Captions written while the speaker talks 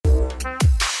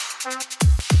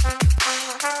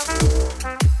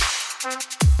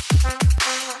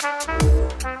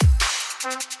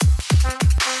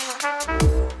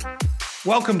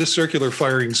Welcome to Circular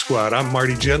Firing Squad. I'm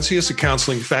Marty Gensius, a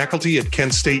counseling faculty at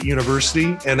Kent State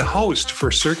University and host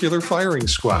for Circular Firing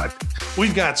Squad.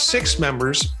 We've got 6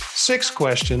 members, 6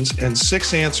 questions, and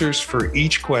 6 answers for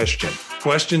each question.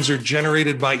 Questions are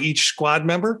generated by each squad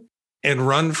member and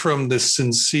run from the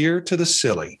sincere to the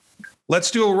silly.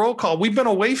 Let's do a roll call. We've been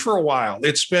away for a while.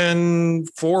 It's been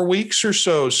 4 weeks or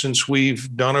so since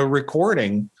we've done a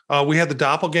recording. We had the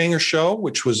Doppelganger show,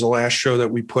 which was the last show that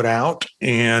we put out,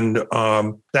 and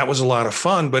that was a lot of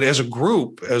fun. But as a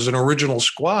group, as an original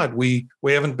squad, we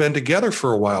haven't been together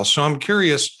for a while. So I'm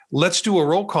curious, let's do a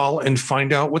roll call and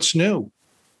find out what's new.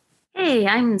 Hey,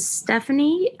 I'm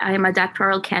Stephanie. I'm a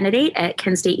doctoral candidate at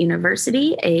Kent State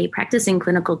University, a practicing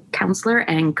clinical counselor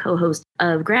and co-host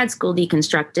of Grad School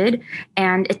Deconstructed.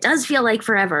 And it does feel like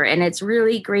forever. And it's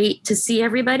really great to see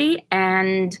everybody.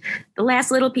 And the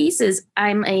last little piece is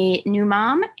I'm a new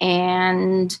mom,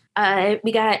 and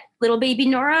we got little baby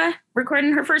Nora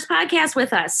recording her first podcast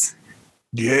with us.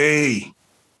 Yay,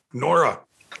 Nora.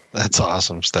 That's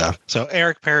awesome stuff. So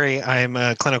Eric Perry, I'm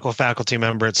a clinical faculty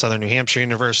member at Southern New Hampshire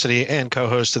University and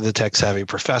co-host of the Tech Savvy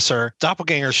Professor.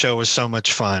 Doppelganger show was so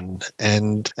much fun,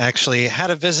 and actually had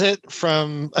a visit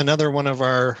from another one of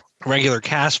our regular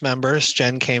cast members.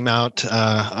 Jen came out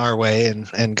our way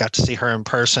and got to see her in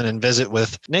person and visit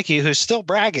with Nikki, who's still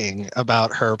bragging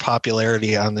about her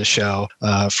popularity on the show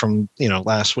from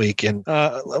last week, and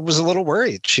I was a little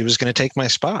worried she was going to take my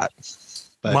spot.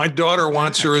 But my daughter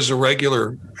wants her as a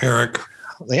regular, Eric.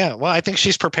 Yeah, well, I think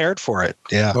she's prepared for it.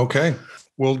 Yeah. Okay.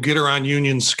 We'll get her on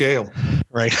union scale.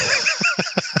 Right.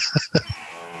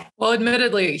 Well,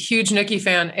 admittedly, huge Nikki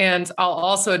fan. And I'll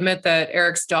also admit that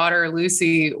Eric's daughter,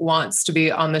 Lucy, wants to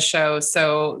be on the show.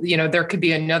 So, there could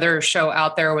be another show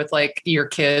out there with like your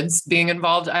kids being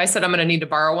involved. I said, I'm going to need to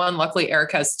borrow one. Luckily,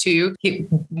 Eric has 2.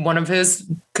 One of his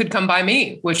could come by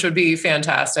me, which would be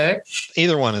fantastic.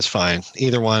 Either one is fine.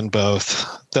 Either one, both.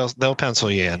 They'll pencil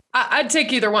you in. I'd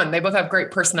take either one. They both have great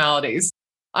personalities.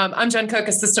 I'm Jen Cook,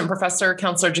 assistant professor,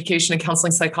 counselor education and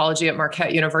counseling psychology at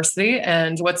Marquette University.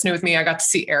 And what's new with me, I got to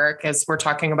see Eric as we're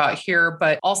talking about here,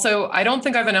 but also I don't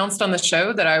think I've announced on the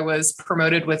show that I was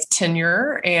promoted with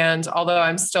tenure. And although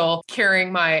I'm still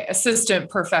carrying my assistant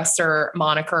professor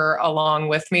moniker along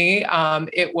with me,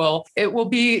 it will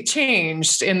be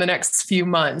changed in the next few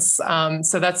months.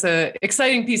 So that's an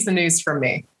exciting piece of news from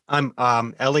me. I'm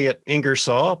Elliot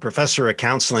Ingersoll, professor of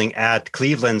counseling at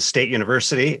Cleveland State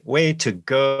University. Way to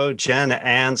go, Jen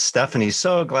and Stephanie.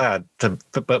 So glad to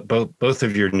both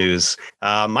of your news.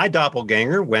 My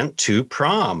doppelganger went to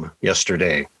prom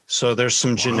yesterday. So there's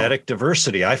some genetic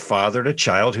diversity. I fathered a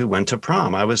child who went to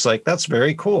prom. I was like, that's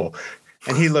very cool.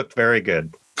 And he looked very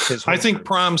good. I think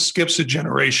prom skips a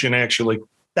generation, actually.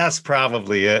 That's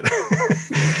probably it.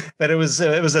 But it was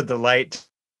a delight to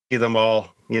see them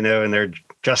all, and they're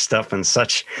dressed up and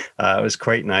such. It was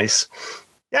quite nice.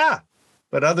 Yeah.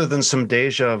 But other than some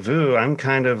deja vu, I'm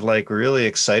kind of like really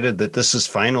excited that this is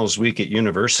finals week at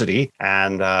university.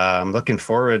 And I'm looking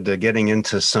forward to getting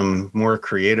into some more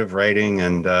creative writing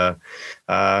and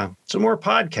some more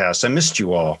podcasts. I missed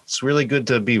you all. It's really good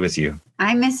to be with you.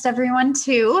 I missed everyone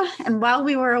too. And while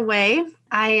we were away,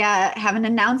 I have an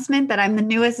announcement that I'm the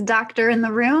newest doctor in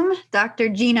the room, Dr.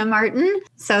 Gina Martin.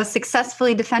 So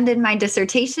successfully defended my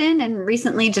dissertation and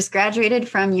recently just graduated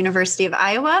from University of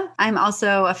Iowa. I'm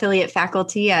also affiliate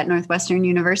faculty at Northwestern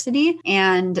University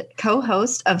and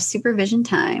co-host of Supervision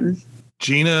Time.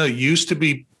 Gina used to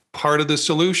be part of the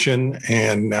solution,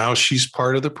 and now she's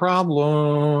part of the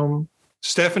problem.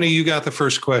 Stephanie, you got the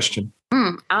first question.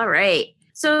 All right.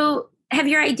 So have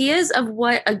your ideas of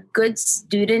what a good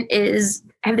student is,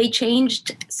 have they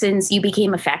changed since you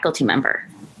became a faculty member?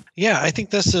 Yeah, I think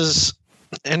this is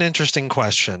an interesting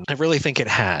question. I really think it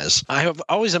has. I have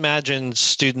always imagined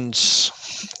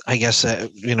students, I guess,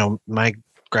 my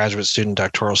graduate student,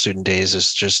 doctoral student days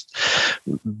is just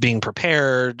being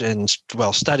prepared and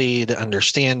well-studied,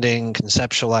 understanding,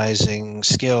 conceptualizing,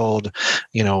 skilled,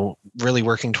 really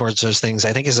working towards those things.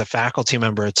 I think as a faculty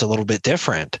member, it's a little bit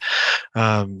different.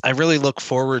 I really look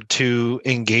forward to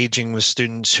engaging with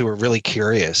students who are really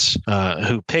curious,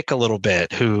 who pick a little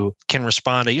bit, who can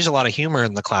respond. I use a lot of humor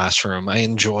in the classroom. I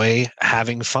enjoy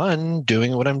having fun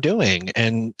doing what I'm doing.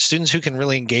 And students who can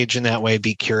really engage in that way,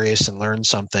 be curious and learn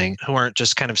something, who aren't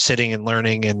just kind of sitting and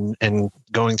learning and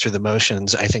going through the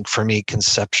motions, I think for me,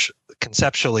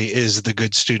 conceptually is the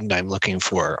good student I'm looking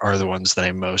for, are the ones that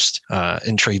I'm most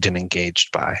intrigued and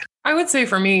engaged by. I would say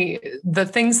for me, the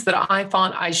things that I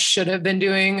thought I should have been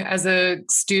doing as a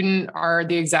student are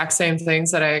the exact same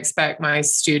things that I expect my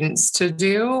students to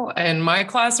do in my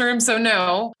classroom. So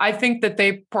no, I think that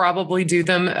they probably do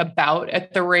them about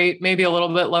at the rate, maybe a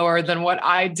little bit lower than what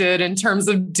I did in terms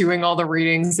of doing all the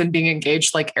readings and being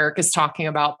engaged like Eric is talking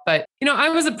about. But, I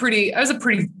was a pretty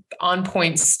on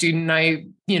point student. I,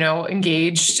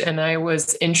 engaged and I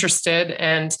was interested.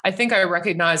 And I think I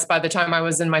recognized by the time I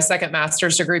was in my second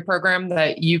master's degree program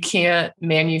that you can't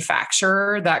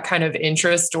manufacture that kind of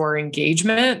interest or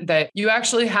engagement, that you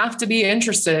actually have to be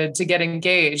interested to get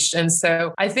engaged. And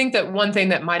so I think that one thing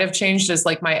that might have changed is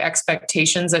like my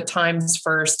expectations at times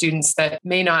for students that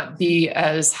may not be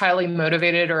as highly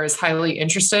motivated or as highly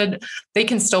interested. They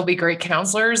can still be great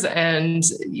counselors and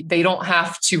they don't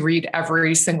have to read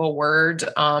every single word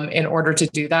in order to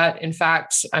do that. In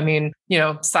fact,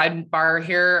 sidebar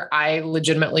here, I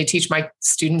legitimately teach my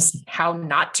students how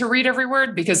not to read every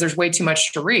word because there's way too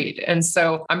much to read. And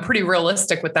so I'm pretty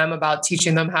realistic with them about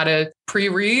teaching them how to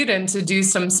pre-read and to do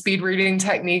some speed reading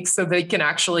techniques so they can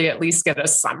actually at least get a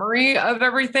summary of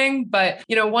everything. But,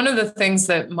 one of the things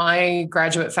that my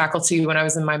graduate faculty when I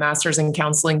was in my master's in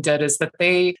counseling did is that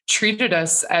they treated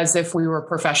us as if we were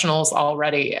professionals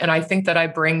already. And I think that I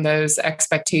bring those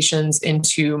expectations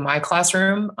into my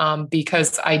classroom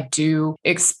because I do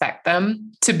expect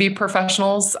them to be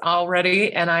professionals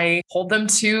already. And I hold them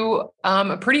to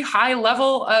a pretty high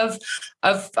level of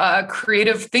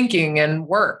creative thinking and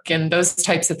work and those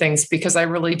types of things, because I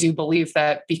really do believe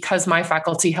that because my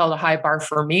faculty held a high bar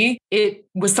for me, it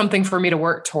was something for me to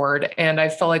work toward. And I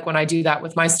feel like when I do that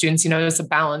with my students, there's a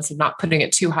balance of not putting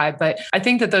it too high. But I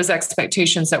think that those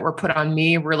expectations that were put on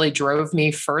me really drove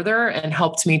me further and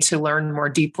helped me to learn more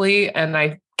deeply. And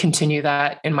I continue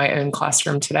that in my own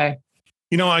classroom today.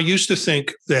 I used to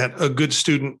think that a good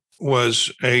student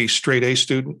was a straight A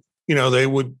student. They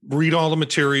would read all the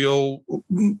material.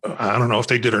 I don't know if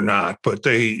they did or not, but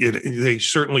they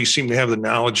certainly seem to have the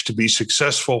knowledge to be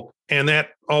successful. And that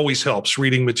always helps.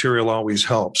 Reading material always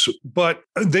helps. But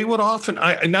they would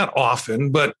not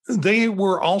often, but they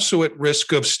were also at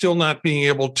risk of still not being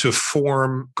able to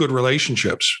form good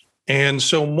relationships. And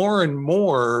so more and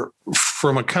more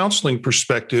from a counseling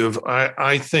perspective,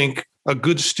 I think a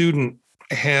good student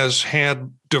has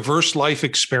had diverse life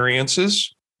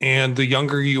experiences. And the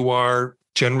younger you are,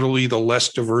 generally, the less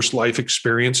diverse life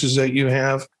experiences that you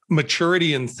have.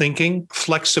 Maturity in thinking,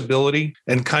 flexibility,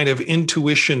 and kind of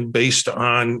intuition based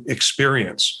on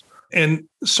experience. And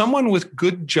someone with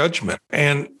good judgment.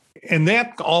 And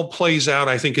that all plays out,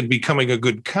 I think, in becoming a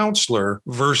good counselor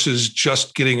versus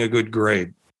just getting a good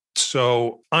grade.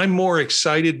 So I'm more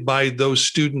excited by those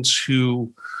students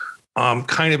who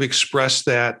kind of express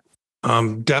that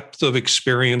depth of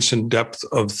experience and depth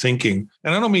of thinking.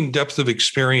 And I don't mean depth of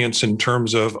experience in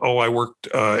terms of, I worked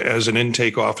as an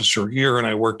intake officer here and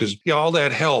I worked all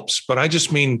that helps. But I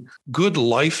just mean good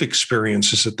life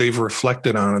experiences that they've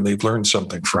reflected on and they've learned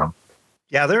something from.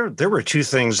 Yeah, there were two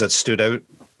things that stood out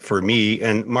for me.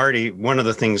 And Marty, one of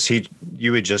the things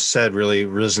you had just said really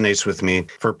resonates with me.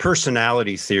 For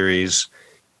personality theories,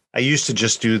 I used to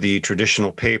just do the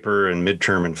traditional paper and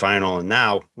midterm and final. And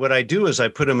now what I do is I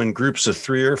put them in groups of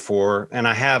 3 or 4, and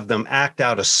I have them act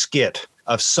out a skit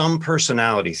of some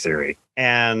personality theory.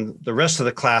 And the rest of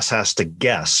the class has to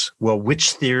guess, well,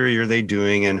 which theory are they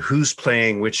doing and who's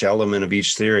playing which element of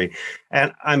each theory?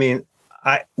 And I mean,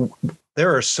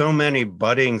 there are so many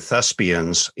budding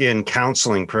thespians in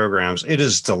counseling programs. It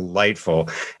is delightful.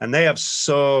 And they have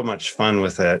so much fun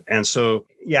with it. And so,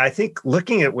 I think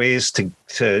looking at ways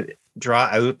to draw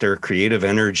out their creative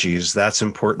energies, that's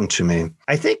important to me.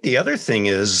 I think the other thing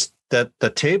is that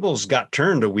the tables got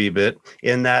turned a wee bit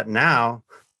in that now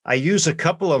I use a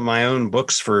couple of my own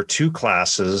books for 2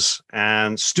 classes,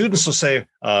 and students will say,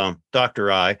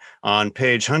 Dr. I, on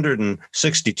page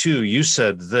 162, you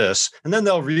said this, and then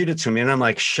they'll read it to me, and I'm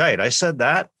like, shite, I said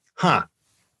that? Huh.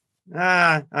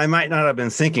 I might not have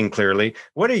been thinking clearly.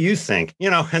 What do you think?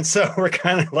 And so we're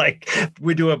kind of like,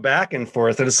 we do a back and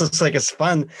forth, and it's just like, it's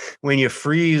fun when you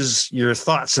freeze your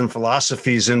thoughts and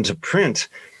philosophies into print,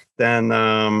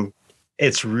 then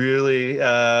it's really,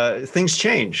 things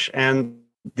change. And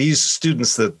these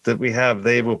students that we have,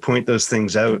 they will point those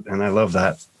things out. And I love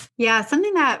that. Yeah,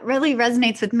 something that really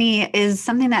resonates with me is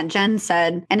something that Jen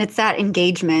said, and it's that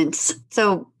engagement.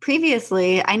 So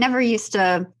previously, I never used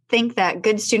to think that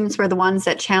good students were the ones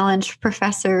that challenged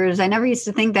professors. I never used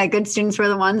to think that good students were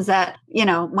the ones that,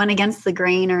 went against the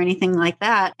grain or anything like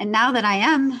that. And now that I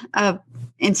am a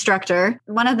instructor,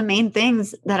 one of the main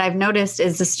things that I've noticed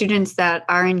is the students that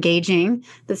are engaging,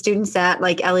 the students that,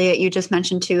 like Elliot, you just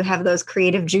mentioned too, have those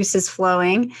creative juices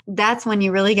flowing. That's when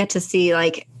you really get to see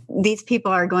like these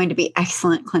people are going to be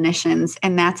excellent clinicians.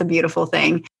 And that's a beautiful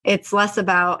thing. It's less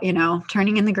about,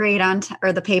 turning in the grade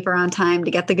or the paper on time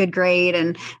to get the good grade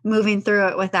and moving through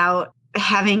it without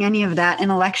having any of that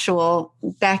intellectual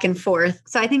back and forth.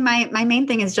 So I think my main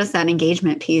thing is just that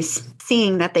engagement piece,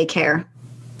 seeing that they care.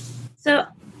 So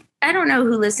I don't know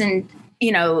who listened,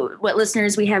 what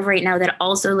listeners we have right now that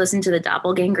also listen to the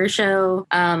Doppelganger show.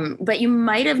 But you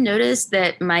might have noticed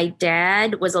that my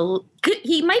dad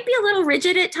he might be a little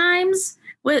rigid at times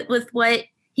with what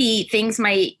he thinks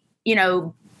might,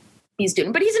 he's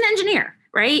doing, but he's an engineer,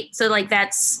 right? So like,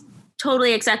 that's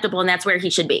totally acceptable. And that's where he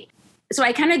should be. So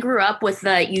I kind of grew up with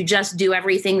you just do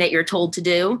everything that you're told to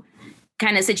do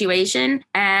kind of situation.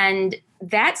 And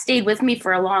that stayed with me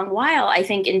for a long while, I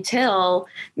think, until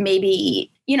maybe,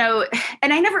 and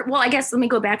I guess let me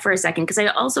go back for a second, because I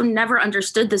also never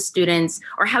understood the students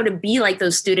or how to be like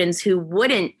those students who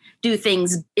wouldn't do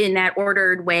things in that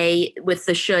ordered way with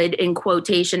the should in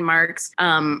quotation marks.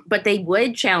 But they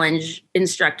would challenge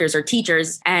instructors or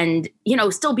teachers and,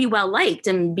 still be well liked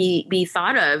and be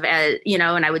thought of as,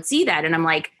 and I would see that. And I'm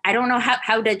like, I don't know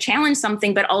how to challenge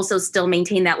something, but also still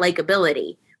maintain that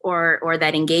likability or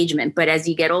that engagement. But as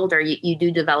you get older, you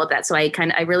do develop that. So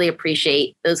I really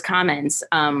appreciate those comments.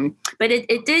 But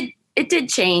it did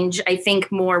change, I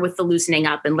think, more with the loosening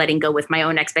up and letting go with my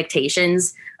own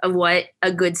expectations of what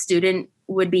a good student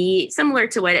would be, similar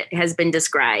to what has been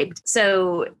described.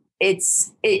 So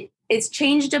it's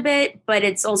changed a bit, but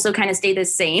it's also kind of stayed the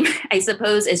same. I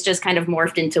suppose it's just kind of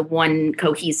morphed into one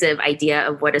cohesive idea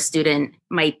of what a student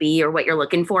might be or what you're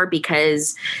looking for,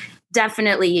 because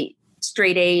definitely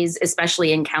straight A's,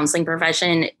 especially in counseling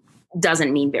profession,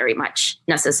 doesn't mean very much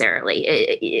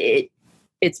necessarily.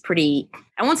 It's pretty,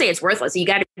 I won't say it's worthless. You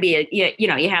got to be,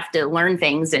 you have to learn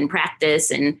things and practice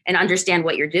and understand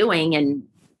what you're doing and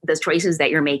the choices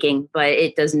that you're making, but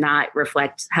it does not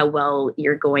reflect how well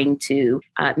you're going to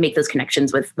make those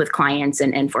connections with clients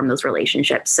and form those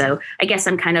relationships. So I guess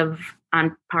I'm kind of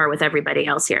on par with everybody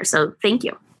else here. So thank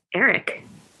you. Eric,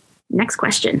 next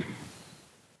question.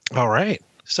 All right.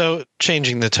 So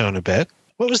changing the tone a bit,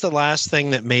 what was the last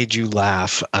thing that made you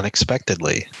laugh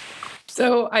unexpectedly?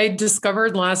 So I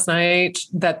discovered last night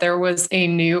that there was a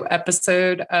new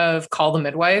episode of Call the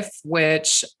Midwife,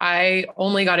 which I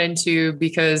only got into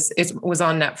because it was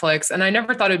on Netflix. And I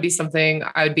never thought it'd be something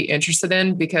I would be interested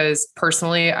in because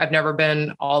personally, I've never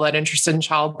been all that interested in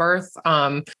childbirth.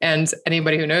 And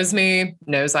anybody who knows me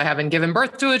knows I haven't given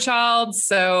birth to a child.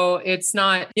 So it's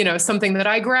not, something that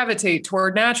I gravitate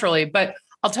toward naturally. But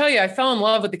I'll tell you, I fell in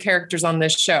love with the characters on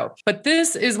this show, but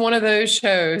this is one of those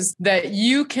shows that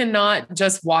you cannot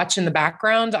just watch in the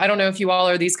background. I don't know if you all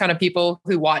are these kind of people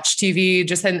who watch TV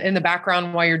just in the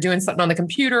background while you're doing something on the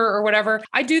computer or whatever.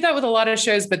 I do that with a lot of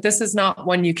shows, but this is not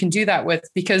one you can do that with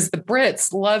because the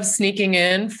Brits love sneaking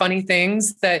in funny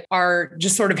things that are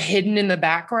just sort of hidden in the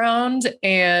background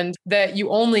and that you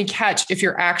only catch if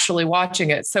you're actually watching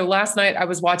it. So last night I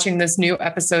was watching this new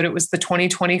episode. It was the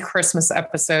 2020 Christmas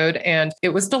episode, and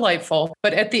it was delightful.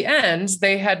 But at the end,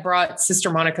 they had brought Sister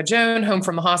Monica Joan home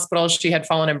from the hospital. She had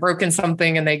fallen and broken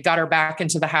something, and they got her back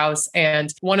into the house.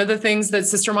 And one of the things that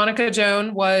Sister Monica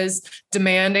Joan was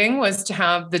demanding was to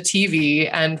have the TV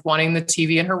and wanting the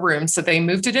TV in her room. So they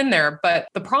moved it in there. But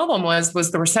the problem was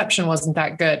the reception wasn't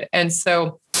that good. And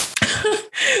so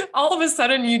all of a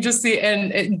sudden you just see,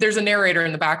 and there's a narrator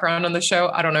in the background on the show.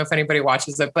 I don't know if anybody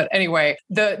watches it, but anyway,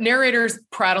 the narrator's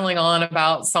prattling on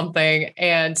about something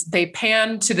and they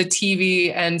pan to the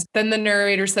TV. And then the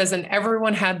narrator says, and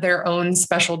everyone had their own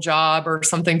special job or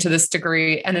something to this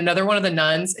degree. And another one of the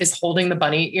nuns is holding the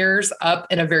bunny ears up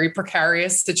in a very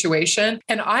precarious situation.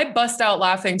 And I bust out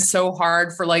laughing so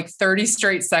hard for like 30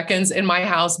 straight seconds in my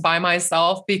house by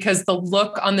myself because the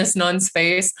look on this nun's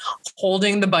face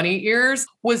holding the bunny ears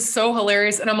was so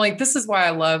hilarious. And I'm like, this is why I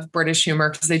love British humor,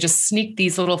 because they just sneak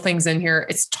these little things in here.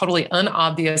 It's totally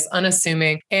unobvious,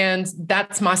 unassuming. And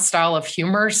that's my style of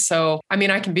humor. So, I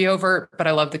mean, I can be overt, but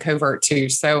I love the covert too.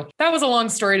 So that was a long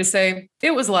story to say.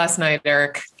 It was last night,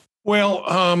 Eric. Well,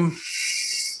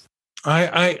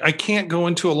 I can't go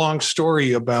into a long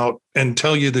story about and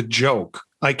tell you the joke.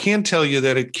 I can tell you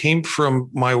that it came from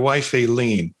my wife,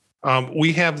 Aileen.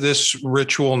 We have this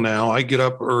ritual now. I get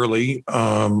up early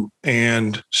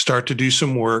and start to do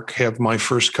some work, have my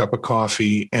first cup of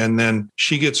coffee, and then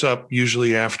she gets up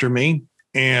usually after me.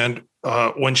 And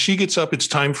when she gets up, it's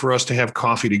time for us to have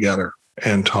coffee together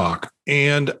and talk.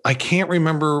 And I can't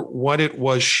remember what it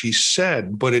was she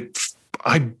said, but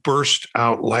I burst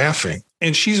out laughing.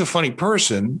 And she's a funny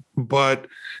person, but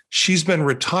she's been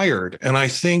retired. And I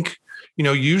think,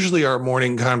 usually our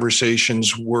morning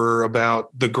conversations were about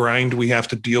the grind we have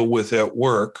to deal with at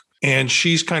work. And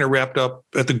she's kind of wrapped up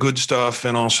at the good stuff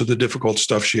and also the difficult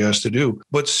stuff she has to do.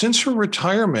 But since her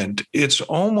retirement, it's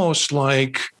almost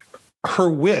like her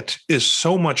wit is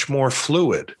so much more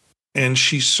fluid and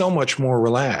she's so much more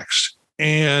relaxed.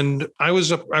 And I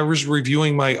was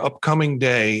reviewing my upcoming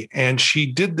day, and she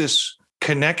did this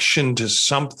connection to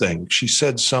something. She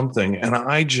said something, and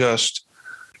I just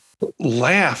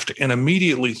laughed and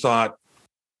immediately thought,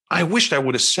 I wished I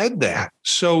would have said that.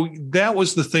 So that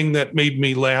was the thing that made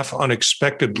me laugh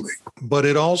unexpectedly. But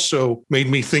it also made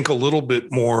me think a little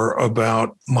bit more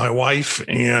about my wife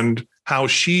and how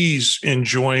she's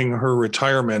enjoying her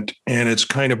retirement. And it's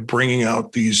kind of bringing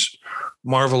out these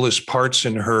marvelous parts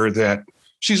in her that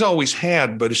she's always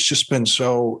had, but it's been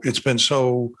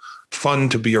so fun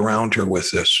to be around her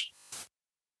with this.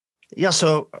 Yeah,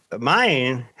 so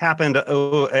mine happened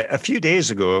a few days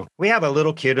ago. We have a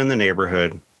little kid in the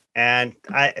neighborhood, and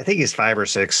I think he's 5 or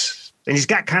 6, and he's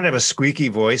got kind of a squeaky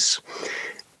voice.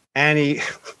 And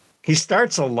he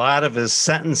starts a lot of his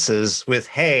sentences with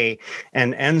hey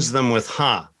and ends them with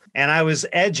huh. And I was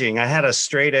edging. I had a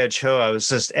straight edge hoe. I was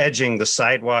just edging the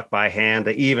sidewalk by hand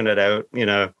to even it out,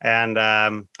 And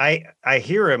I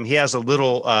hear him. He has a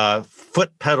little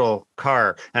foot pedal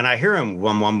car, and I hear him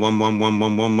wum wum wum wum wum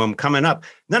wum wum wum coming up.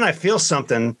 Then I feel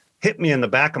something hit me in the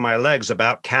back of my legs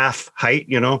about calf height,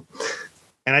 And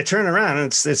I turn around, and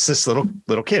it's this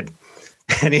little kid.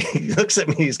 And he looks at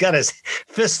me. He's got his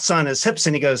fists on his hips,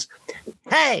 and he goes,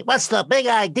 "Hey, what's the big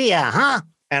idea, huh?"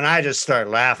 And I just start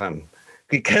laughing.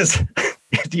 Because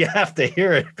you have to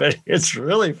hear it, but it's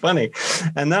really funny.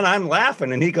 And then I'm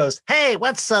laughing, and he goes, "Hey,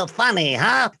 what's so funny,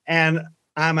 huh?" And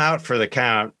I'm out for the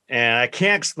count, and I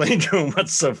can't explain to him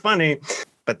what's so funny,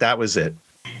 but that was it.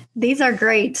 These are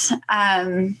great.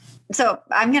 So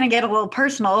I'm going to get a little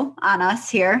personal on us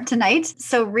here tonight.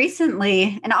 So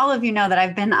recently, and all of you know that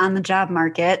I've been on the job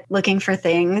market looking for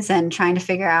things and trying to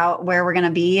figure out where we're going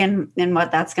to be and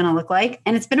what that's going to look like.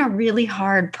 And it's been a really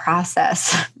hard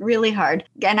process, really hard.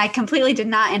 And I completely did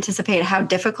not anticipate how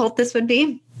difficult this would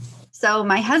be. So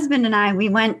my husband and I, we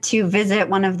went to visit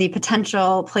one of the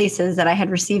potential places that I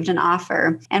had received an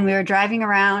offer. And we were driving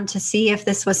around to see if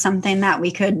this was something that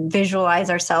we could visualize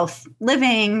ourselves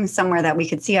living, somewhere that we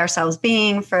could see ourselves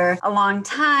being for a long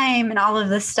time and all of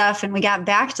this stuff. And we got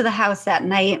back to the house that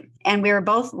night, and we were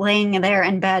both laying there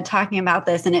in bed talking about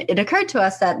this. And it occurred to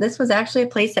us that this was actually a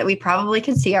place that we probably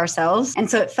could see ourselves. And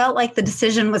so it felt like the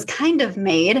decision was kind of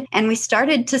made. And we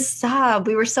started to sob.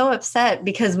 We were so upset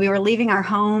because we were leaving our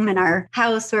home and our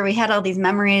house where we had all these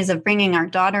memories of bringing our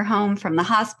daughter home from the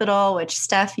hospital, which,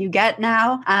 Steph, you get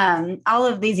now. All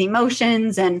of these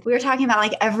emotions. And we were talking about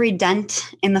like every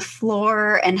dent in the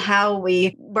floor and how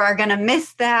we were going to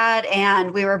miss that.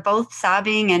 And we were both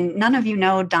sobbing. And none of you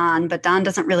know Don, but Don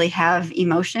doesn't really have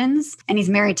emotions, and he's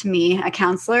married to me, a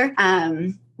counselor.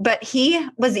 But he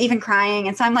was even crying.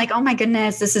 And so I'm like, oh my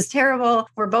goodness, this is terrible.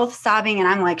 We're both sobbing, and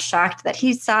I'm like shocked that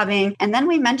he's sobbing. And then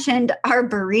we mentioned our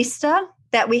barista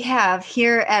that we have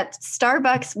here at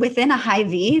Starbucks within a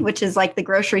Hy-Vee, which is like the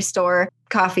grocery store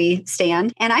coffee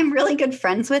stand. And I'm really good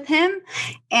friends with him.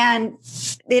 And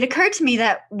it occurred to me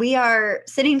that we are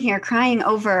sitting here crying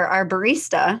over our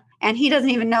barista, and he doesn't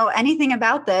even know anything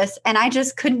about this. And I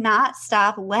just could not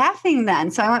stop laughing then.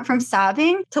 So I went from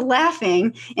sobbing to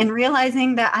laughing and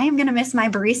realizing that I am going to miss my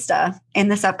barista in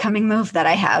this upcoming move that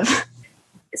I have.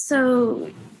 So,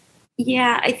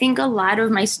 yeah, I think a lot of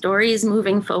my stories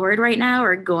moving forward right now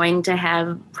are going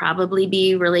to probably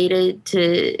be related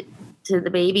to the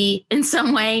baby in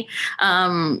some way.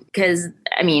 Because,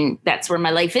 I mean, that's where my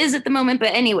life is at the moment.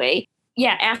 But anyway,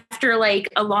 yeah, after like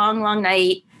a long, long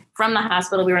night from the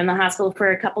hospital, we were in the hospital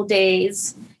for a couple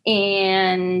days,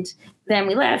 and then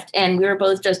we left, and we were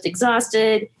both just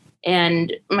exhausted.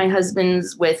 And my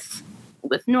husband's with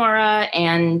Nora,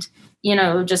 and,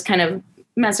 just kind of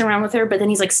messing around with her. But then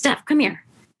he's like, "Steph, come here,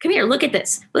 look at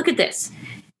this.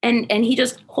 And he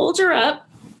just holds her up,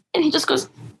 and he just goes,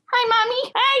 "Hi,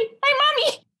 mommy. Hi,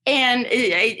 mommy." And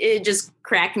it just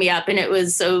cracked me up. And it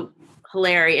was so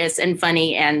hilarious and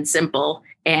funny and simple.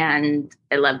 And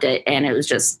I loved it. And it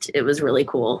was really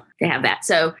cool to have that.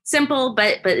 So simple,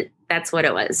 but that's what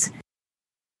it was.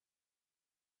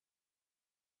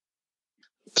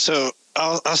 So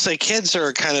I'll say kids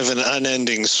are kind of an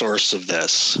unending source of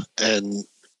this. And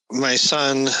my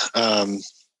son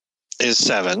is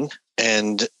 7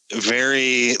 and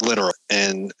very literal,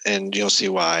 and you'll see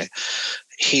why.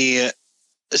 He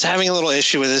is having a little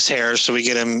issue with his hair. So we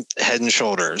get him Head and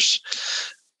Shoulders,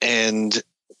 and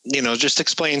just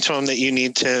explain to him that you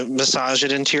need to massage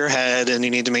it into your head and you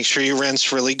need to make sure you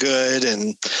rinse really good.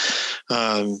 And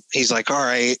he's like, all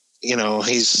right.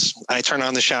 I turn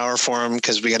on the shower for him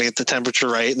because we got to get the temperature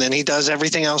right. And then he does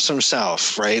everything else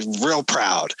himself, right? Real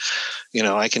proud.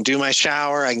 I can do my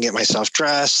shower. I can get myself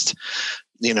dressed.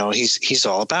 He's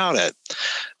all about it.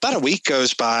 About a week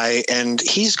goes by and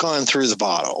he's gone through the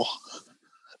bottle.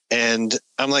 And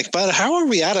I'm like, but how are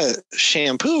we out of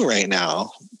shampoo right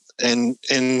now? And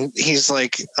he's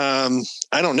like, I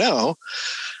don't know.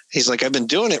 He's like, I've been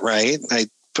doing it right. I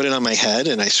put it on my head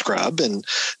and I scrub, and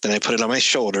then I put it on my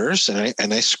shoulders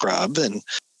and I scrub. And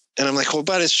I'm like, well,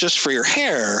 but it's just for your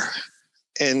hair.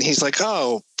 And he's like,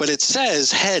 oh, but it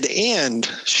says head and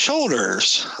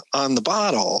shoulders on the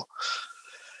bottle.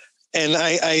 And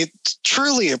I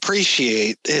truly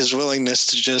appreciate his willingness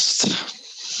to just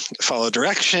follow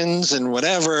directions and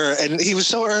whatever. And he was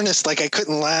so earnest, like I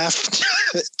couldn't laugh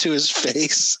to his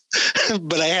face,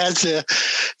 but I had to,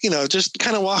 just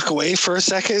kind of walk away for a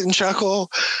second and chuckle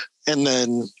and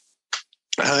then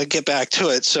get back to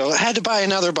it. So I had to buy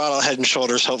another bottle of Head and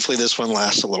Shoulders. Hopefully this one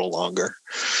lasts a little longer.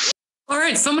 All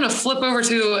right. So I'm going to flip over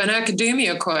to an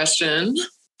academia question.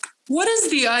 What is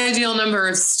the ideal number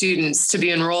of students to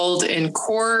be enrolled in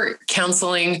core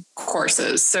counseling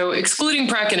courses? So excluding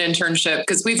prac and internship,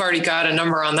 because we've already got a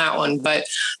number on that one, but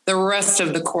the rest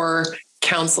of the core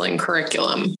counseling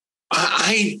curriculum.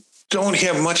 I don't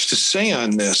have much to say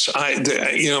on this.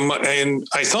 And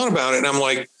I thought about it and I'm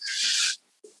like,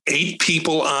 8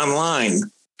 people online.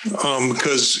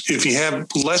 Because if you have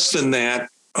less than that,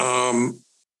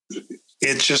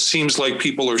 it just seems like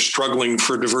people are struggling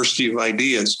for diversity of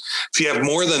ideas. If you have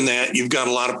more than that, you've got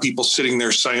a lot of people sitting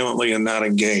there silently and not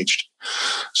engaged.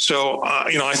 So,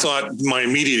 I thought my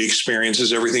immediate experience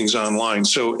is everything's online.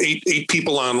 So 8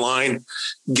 people online,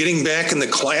 getting back in the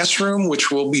classroom, which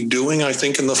we'll be doing, I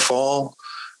think, in the fall,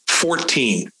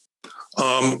 14.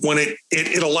 When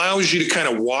it allows you to kind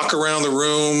of walk around the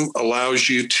room, allows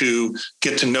you to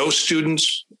get to know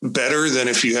students better than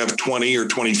if you have 20 or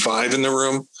 25 in the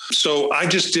room. So I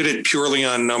just did it purely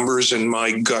on numbers and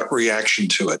my gut reaction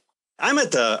to it. I'm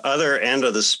at the other end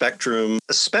of the spectrum,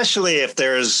 especially if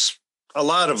there's a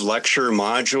lot of lecture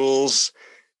modules,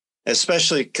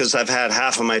 especially because I've had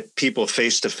half of my people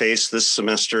face-to-face this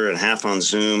semester and half on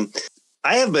Zoom.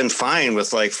 I have been fine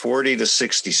with like 40 to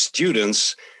 60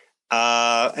 students.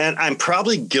 And I'm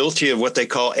probably guilty of what they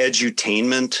call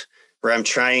edutainment, where I'm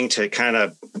trying to kind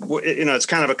of, it's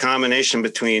kind of a combination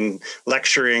between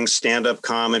lecturing, stand-up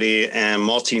comedy, and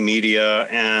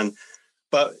multimedia.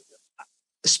 But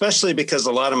especially because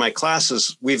a lot of my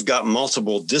classes, we've got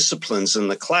multiple disciplines in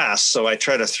the class. So I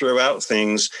try to throw out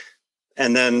things,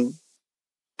 and then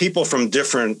people from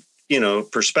different,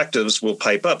 perspectives will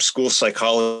pipe up. School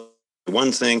psychology,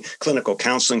 one thing, clinical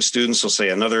counseling students will say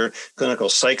another, clinical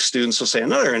psych students will say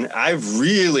another. And I've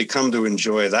really come to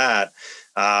enjoy that.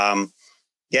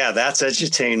 That's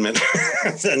edutainment.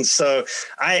 And so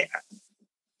I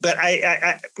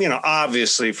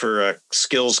obviously for a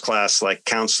skills class like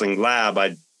counseling lab,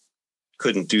 I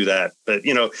couldn't do that. But,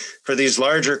 for these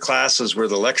larger classes where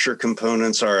the lecture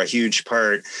components are a huge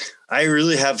part, I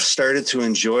really have started to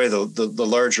enjoy the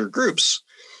larger groups.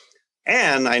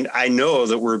 And I know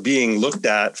that we're being looked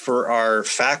at for our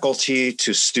faculty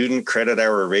to student credit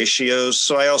hour ratios.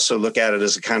 So I also look at it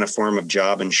as a kind of form of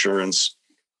job insurance.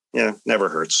 Never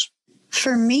hurts.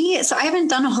 For me, so I haven't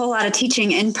done a whole lot of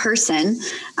teaching in person.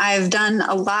 I've done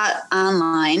a lot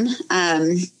online.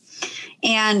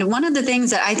 And one of the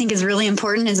things that I think is really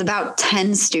important is about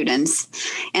 10 students.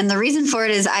 And the reason for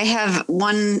it is I have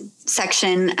one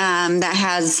section that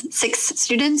has 6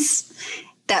 students.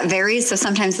 That varies. So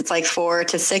sometimes it's like 4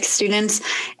 to 6 students.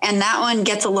 And that one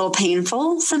gets a little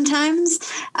painful sometimes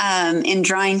in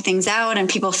drawing things out, and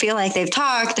people feel like they've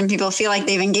talked and people feel like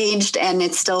they've engaged, and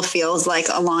it still feels like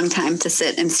a long time to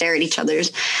sit and stare at each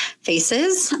other's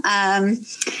faces.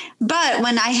 But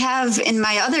when I have in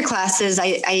my other classes,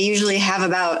 I usually have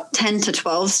about 10 to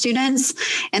 12 students,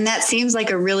 and that seems like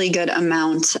a really good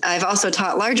amount. I've also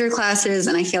taught larger classes,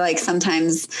 and I feel like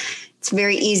sometimes it's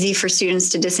very easy for students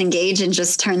to disengage and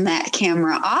just turn that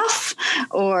camera off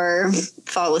or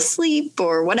fall asleep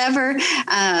or whatever.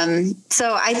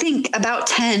 So I think about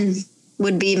 10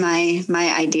 would be my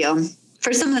ideal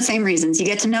for some of the same reasons. You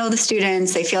get to know the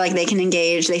students. They feel like they can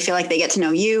engage. They feel like they get to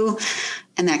know you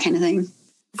and that kind of thing.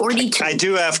 42. I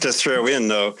do have to throw in,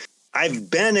 though, I've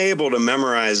been able to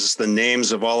memorize the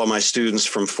names of all of my students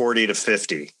from 40 to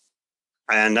 50.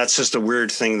 And that's just a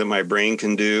weird thing that my brain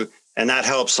can do. And that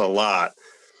helps a lot.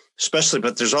 especially,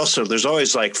 but there's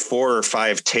always like 4 or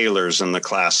 5 tailors in the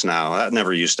class now. That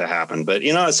never used to happen. But,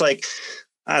 it's like,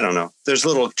 I don't know. There's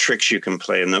little tricks you can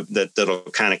play that'll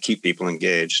kind of keep people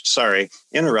engaged. Sorry,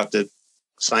 interrupted.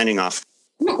 Signing off.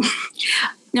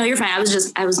 No, you're fine.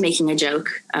 I was making a joke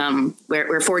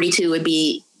where 42 would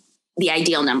be the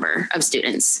ideal number of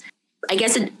students. I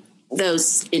guess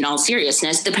those, in all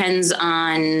seriousness, depends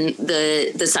on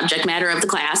the subject matter of the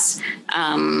class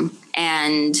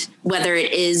and whether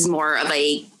it is more of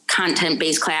a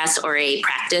content-based class or a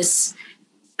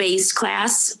practice-based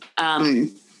class.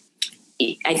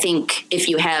 I think if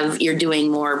you're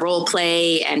doing more role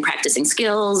play and practicing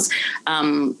skills,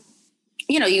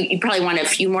 you probably want a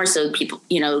few more so people,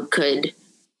 could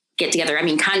get together. I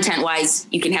mean, content-wise,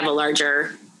 you can have a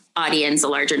larger audience, a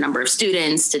larger number of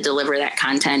students to deliver that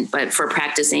content. But for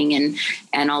practicing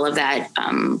and all of that,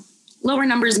 lower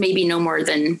numbers, maybe no more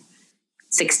than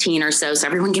 16 or so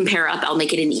everyone can pair up. I'll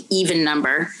make it an even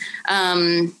number.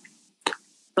 But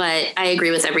I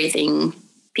agree with everything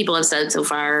people have said so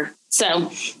far.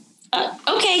 So,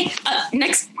 okay,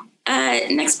 next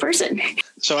person.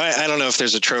 So I don't know if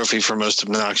there's a trophy for most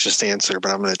obnoxious answer,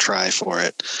 but I'm going to try for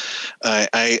it.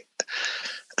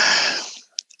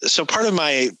 So part of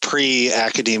my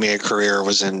pre-academia career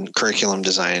was in curriculum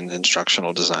design,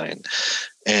 instructional design.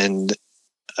 And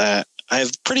I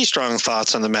have pretty strong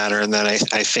thoughts on the matter, and that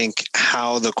I think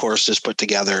how the course is put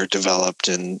together, developed,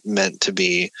 and meant to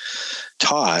be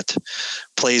taught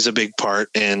plays a big part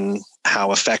in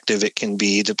how effective it can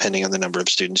be depending on the number of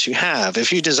students you have.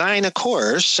 If you design a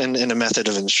course and a method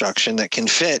of instruction that can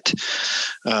fit,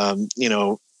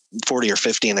 40 or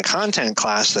 50 in a content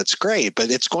class, that's great, but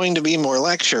it's going to be more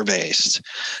lecture based.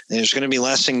 There's going to be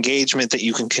less engagement that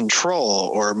you can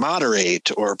control or moderate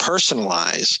or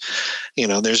personalize.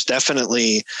 There's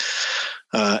definitely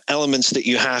elements that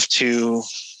you have to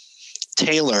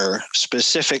tailor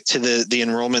specific to the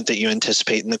enrollment that you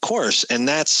anticipate in the course. And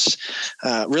that's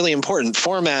really important.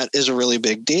 Format is a really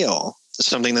big deal.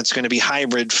 Something that's going to be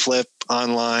hybrid, flip,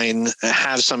 online,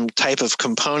 have some type of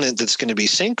component that's going to be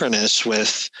synchronous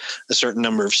with a certain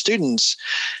number of students.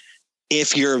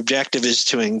 If your objective is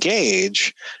to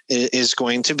engage, it is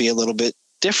going to be a little bit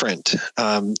different,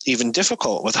 even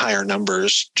difficult with higher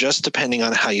numbers, just depending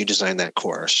on how you design that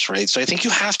course, right? So I think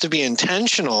you have to be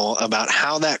intentional about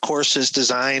how that course is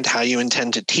designed, how you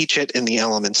intend to teach it, and the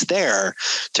elements there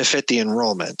to fit the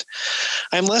enrollment.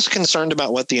 I'm less concerned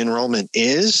about what the enrollment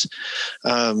is,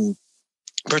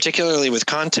 particularly with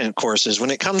content courses.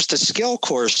 When it comes to skill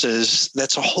courses,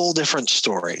 that's a whole different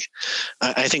story.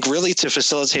 I think really to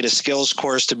facilitate a skills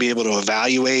course, to be able to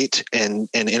evaluate and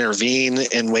intervene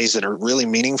in ways that are really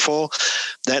meaningful,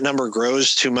 that number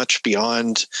grows too much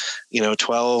beyond,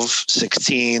 12,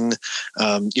 16.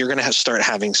 You're going to start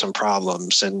having some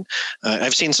problems. And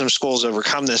I've seen some schools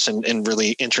overcome this in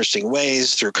really interesting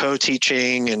ways through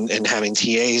co-teaching and having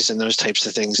TAs and those types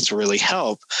of things to really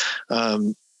help.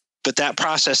 But that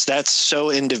process, that's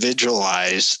so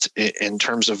individualized in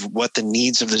terms of what the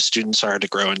needs of the students are to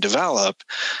grow and develop,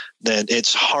 that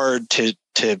it's hard to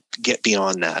get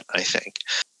beyond that, I think.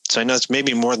 So I know it's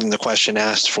maybe more than the question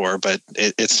asked for, but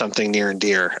it's something near and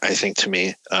dear, I think, to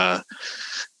me.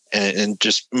 And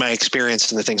just my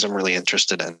experience and the things I'm really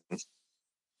interested in.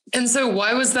 And so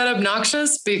why was that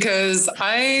obnoxious? Because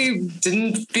I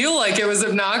didn't feel like it was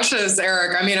obnoxious,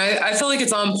 Eric. I mean, I feel like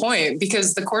it's on point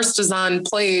because the course design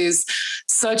plays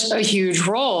such a huge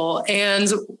role.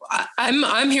 And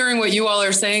I'm hearing what you all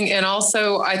are saying. And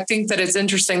also, I think that it's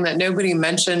interesting that nobody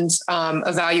mentioned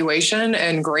evaluation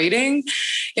and grading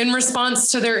in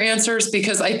response to their answers,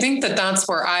 because I think that that's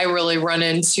where I really run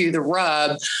into the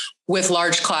rub with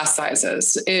large class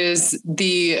sizes, is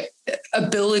the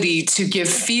ability to give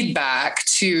feedback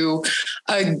to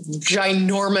a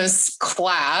ginormous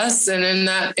class. And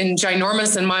in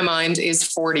ginormous in my mind is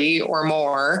 40 or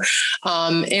more,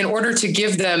 in order to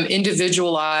give them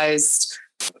individualized,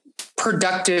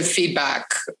 productive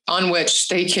feedback on which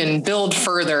they can build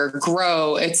further,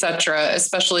 grow, et cetera,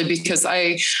 especially because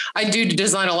I do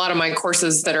design a lot of my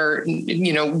courses that are,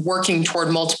 working toward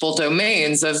multiple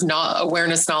domains of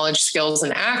awareness, knowledge, skills,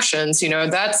 and actions.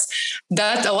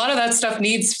 That a lot of that stuff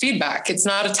needs feedback. It's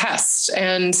not a test,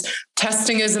 and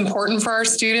testing is important for our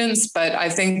students, but I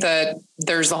think that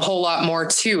there's a whole lot more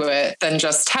to it than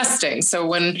just testing. So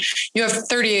when you have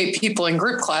 38 people in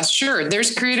group class, sure,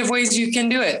 there's creative ways you can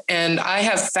do it. And I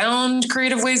have found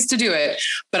creative ways to do it,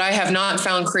 but I have not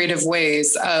found creative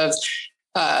ways of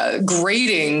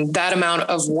grading that amount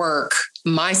of work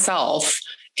myself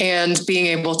and being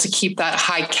able to keep that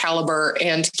high caliber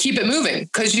and keep it moving,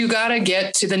 because you got to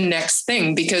get to the next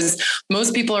thing, because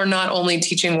most people are not only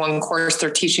teaching one course,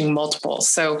 they're teaching multiple.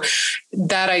 So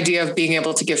that idea of being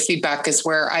able to give feedback is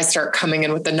where I start coming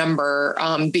in with the number,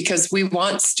 because we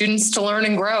want students to learn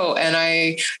and grow. And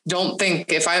I don't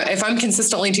think if I'm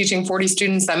consistently teaching 40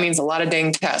 students, that means a lot of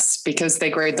dang tests because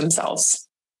they grade themselves.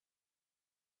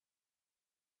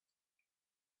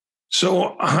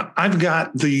 So I've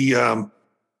got the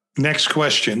next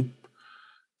question,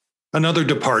 another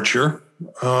departure.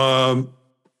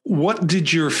 What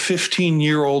did your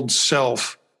 15-year-old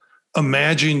self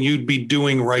imagine you'd be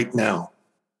doing right now?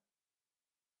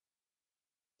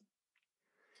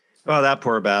 Oh, that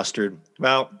poor bastard.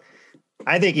 Well,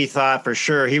 I think he thought for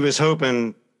sure, he was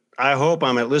hoping, I hope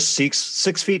I'm at least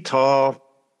 6 feet tall,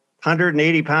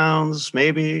 180 pounds,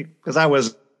 maybe, because I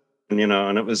was, and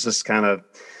it was just kind of,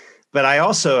 but I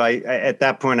also, at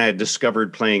that point, I had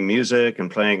discovered playing music and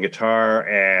playing guitar,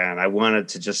 and I wanted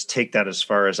to just take that as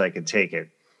far as I could take it.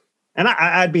 And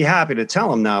I'd be happy to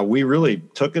tell him now, we really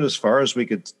took it as far as we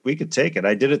could take it.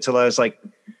 I did it till I was like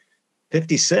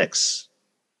 56.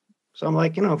 So I'm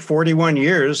like, 41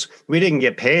 years, we didn't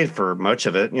get paid for much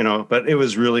of it, but it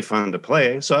was really fun to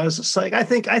play. So I was just like, I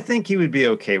think he would be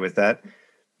okay with that.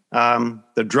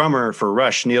 The drummer for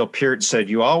Rush, Neil Peart, said,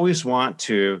 you always want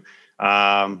to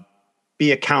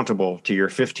be accountable to your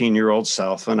 15-year-old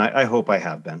self. And I hope I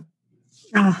have been.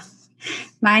 Oh,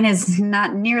 mine is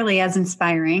not nearly as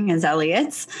inspiring as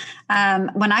Elliot's.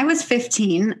 When I was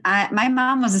 15, my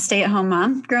mom was a stay-at-home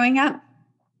mom growing up.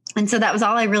 And so that was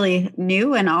all I really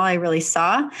knew and all I really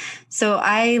saw. So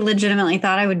I legitimately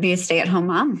thought I would be a stay-at-home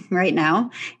mom right now.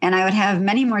 And I would have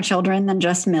many more children than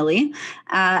just Millie.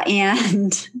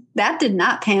 And that did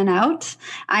not pan out.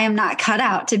 I am not cut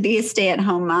out to be a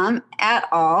stay-at-home mom at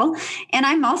all. And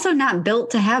I'm also not built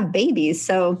to have babies.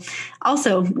 So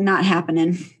also not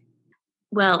happening.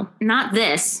 Well, not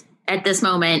this at this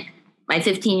moment. My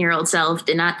 15-year-old self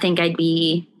did not think I'd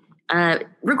be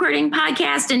recording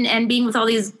podcast and being with all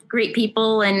these great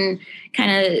people and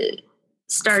kind of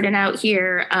starting out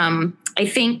here. I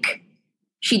think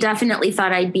she definitely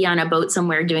thought I'd be on a boat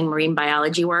somewhere doing marine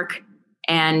biology work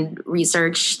and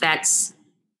research. That's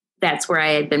where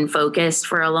I had been focused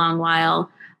for a long while.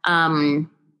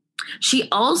 She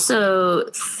also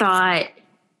thought,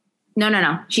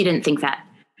 no, she didn't think that.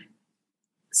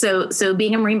 So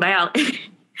being a marine biologist,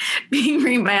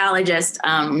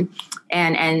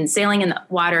 and sailing in the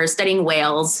water, studying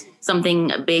whales,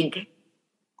 something big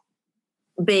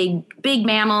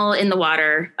mammal in the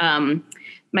water.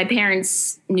 My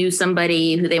parents knew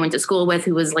somebody who they went to school with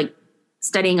who was like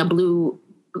studying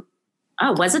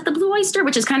was it the blue oyster?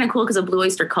 Which is kind of cool because of blue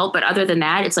oyster cult. But other than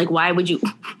that, it's like, why would you?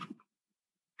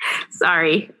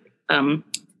 Sorry.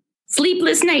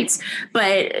 Sleepless nights,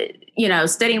 but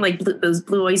studying like those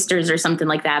blue oysters or something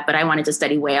like that. But I wanted to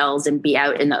study whales and be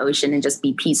out in the ocean and just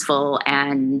be peaceful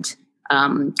and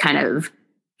kind of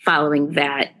following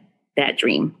that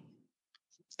dream.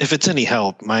 If it's any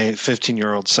help, my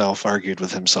 15-year-old self argued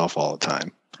with himself all the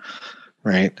time.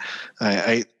 Right.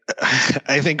 I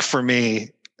think for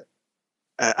me,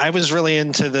 I was really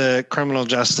into the criminal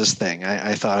justice thing.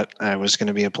 I thought I was going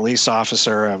to be a police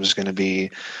officer. I was going to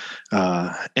be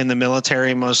in the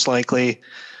military, most likely.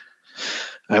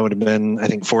 I would have been, I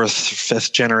think, 4th,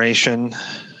 5th generation.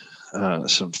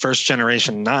 So first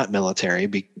generation, not military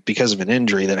because of an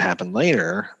injury that happened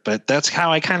later. But that's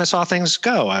how I kind of saw things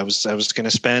go. I was going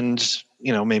to spend,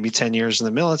 maybe 10 years in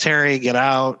the military, get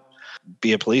out,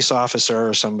 be a police officer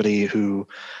or somebody who,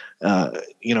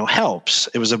 helps.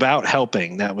 It was about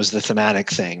helping. That was the thematic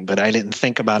thing. But I didn't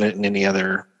think about it in any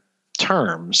other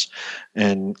terms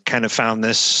and kind of found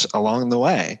this along the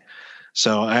way.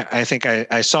 So I think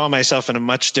I saw myself in a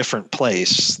much different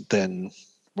place than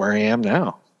where I am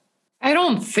now. I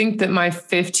don't think that my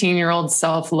 15-year-old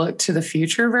self looked to the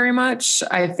future very much.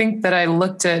 I think that I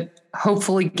looked at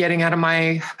hopefully getting out of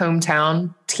my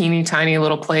hometown, teeny tiny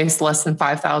little place, less than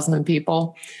 5,000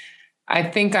 people. I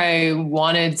think I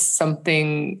wanted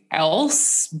something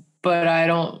else, but I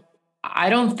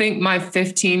don't think my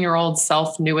 15-year-old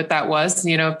self knew what that was.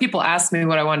 People asked me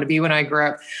what I wanted to be when I grew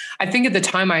up. I think at the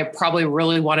time I probably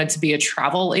really wanted to be a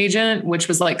travel agent, which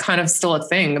was like kind of still a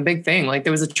thing, a big thing. Like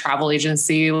there was a travel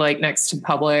agency like next to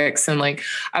Publix, and like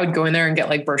I would go in there and get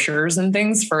like brochures and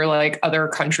things for like other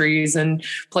countries and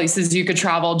places you could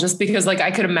travel, just because like I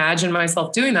could imagine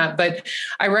myself doing that. But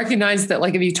I recognized that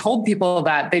like if you told people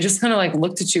that, they just kind of like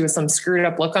looked at you with some screwed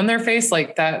up look on their face,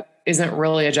 like that isn't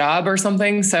really a job or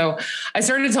something. So I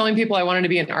started telling people I wanted to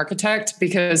be an architect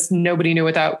because nobody knew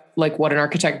what that like what an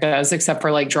architect does, except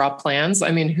for like draw plans.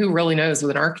 I mean, who really knows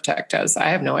what an architect does? I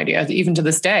have no idea, even to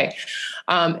this day.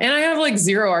 And I have like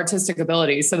zero artistic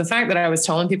ability. So the fact that I was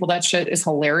telling people that shit is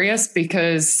hilarious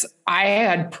because I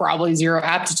had probably zero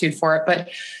aptitude for it, but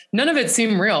none of it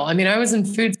seemed real. I mean, I was in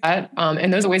food,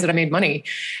 and those are ways that I made money.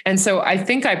 And so I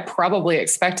think I probably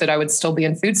expected I would still be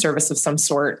in food service of some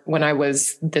sort when I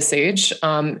was this age.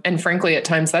 And frankly, at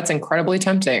times that's incredibly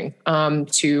tempting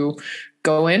to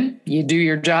go in, you do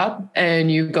your job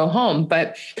and you go home.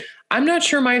 But I'm not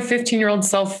sure my 15-year-old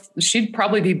self, she'd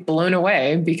probably be blown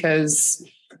away because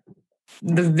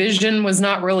the vision was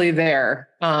not really there.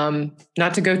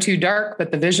 Not to go too dark,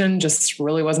 but the vision just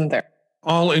really wasn't there.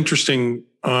 All interesting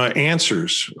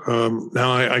answers.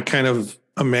 Now I kind of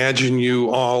imagine you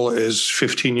all as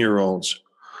 15-year-olds.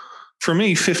 For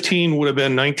me, 15 would have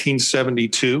been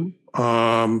 1972.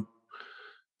 And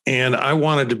I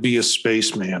wanted to be a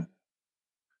spaceman.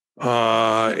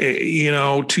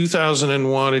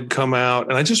 2001 had come out,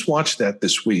 and I just watched that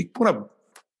this week. What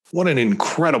an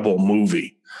incredible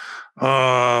movie.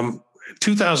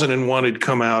 2001 had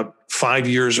come out 5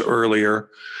 years earlier.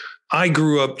 I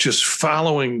grew up just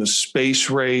following the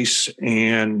space race,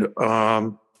 and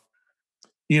I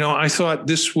thought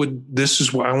this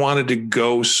is where I wanted to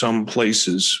go some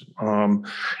places,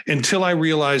 until I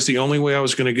realized the only way I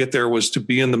was going to get there was to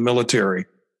be in the military.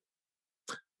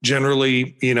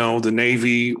 Generally, the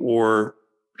Navy or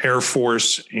Air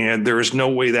Force, and there is no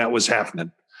way that was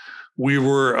happening. We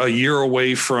were a year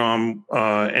away from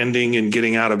ending and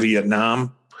getting out of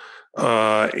Vietnam.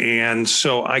 And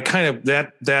so I kind of,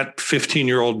 that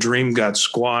 15-year-old dream got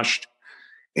squashed.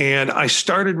 And I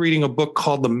started reading a book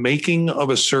called The Making of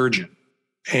a Surgeon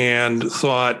and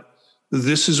thought,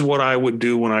 this is what I would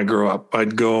do when I grow up.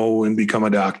 I'd go and become a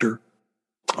doctor.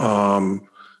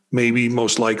 Maybe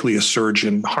most likely a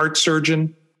surgeon, heart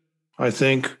surgeon, I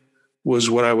think was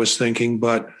what I was thinking.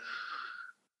 But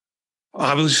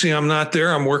obviously I'm not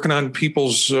there. I'm working on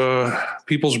people's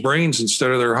brains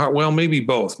instead of their heart. Well, maybe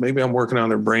both. Maybe I'm working on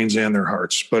their brains and their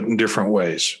hearts, but in different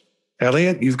ways.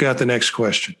 Elliot, you've got the next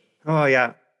question. Oh,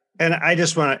 yeah. And I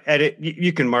just want to edit.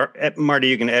 You can, Marty,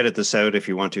 you can edit this out if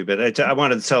you want to, but I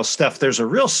wanted to tell Steph, there's a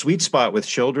real sweet spot with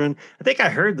children. I think I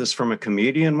heard this from a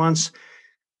comedian once.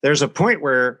 There's a point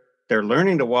where they're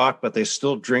learning to walk, but they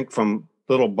still drink from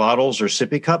little bottles or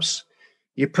sippy cups.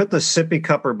 You put the sippy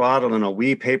cup or bottle in a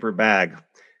wee paper bag.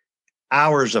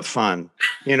 Hours of fun,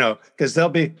 because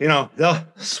they'll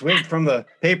swig from the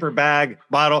paper bag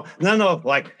bottle, and then they'll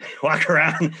like walk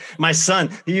around. My son,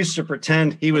 he used to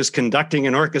pretend he was conducting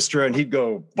an orchestra, and he'd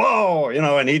go, whoa,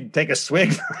 and he'd take a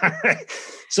swig.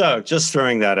 So just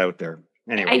throwing that out there.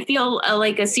 Anyway, I feel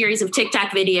like a series of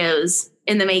TikTok videos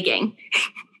in the making.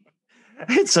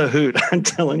 It's a hoot, I'm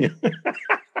telling you.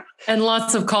 And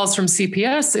lots of calls from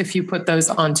CPS if you put those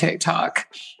on TikTok.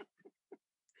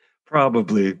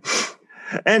 Probably.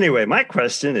 Anyway, my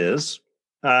question is,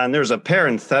 and there's a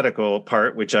parenthetical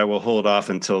part, which I will hold off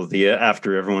until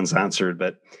after everyone's answered,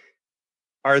 but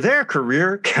are there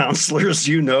career counselors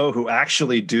who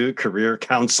actually do career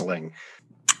counseling?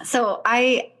 So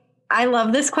I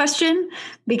love this question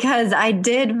because I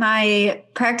did my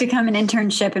practicum and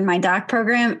internship in my doc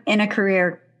program in a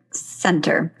career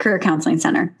counseling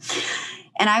center.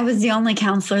 And I was the only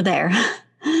counselor there.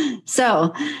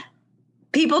 So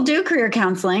people do career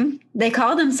counseling. They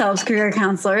call themselves career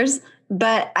counselors,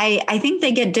 but I think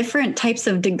they get different types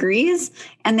of degrees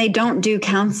and they don't do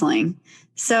counseling.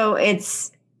 So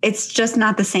it's just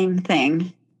not the same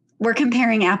thing. We're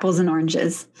comparing apples and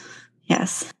oranges.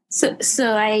 Yes.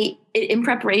 So I, in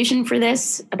preparation for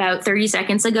this, about 30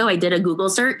 seconds ago, I did a Google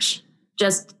search,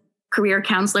 just career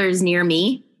counselors near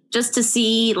me, just to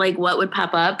see like what would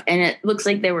pop up. And it looks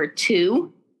like there were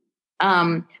 2.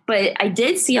 But I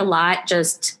did see a lot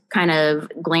just kind of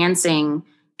glancing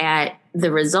at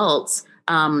the results,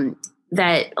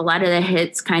 that a lot of the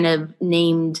hits kind of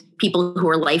named people who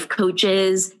are life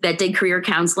coaches that did career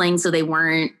counseling. So they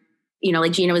weren't,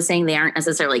 like Gina was saying, they aren't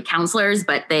necessarily counselors,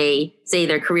 but they say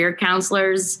they're career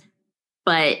counselors,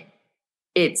 but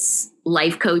it's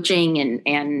life coaching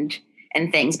and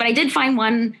things. But I did find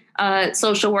one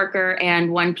social worker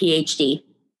and one PhD,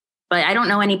 but I don't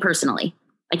know any personally.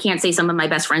 I can't say some of my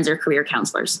best friends are career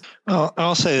counselors. Well,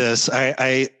 I'll say this.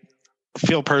 I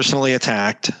feel personally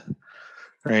attacked,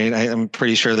 right? I'm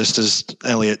pretty sure this is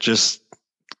Elliot just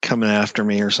coming after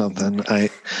me or something.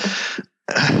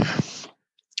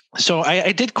 So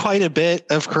I did quite a bit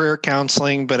of career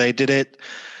counseling, but I did it.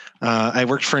 I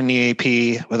worked for an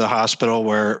EAP with a hospital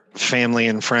where family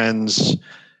and friends,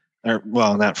 or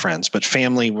well, not friends, but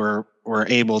family were were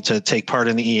able to take part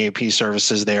in the EAP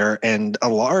services there. And a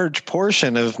large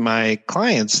portion of my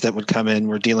clients that would come in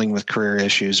were dealing with career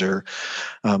issues or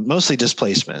mostly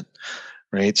displacement,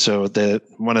 right? So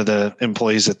one of the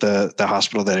employees at the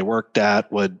hospital that I worked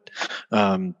at would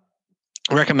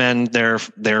recommend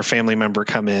their family member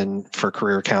come in for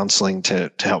career counseling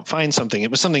to help find something.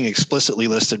 It was something explicitly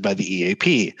listed by the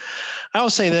EAP. I will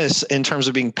say this in terms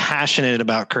of being passionate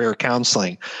about career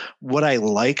counseling. What I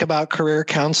like about career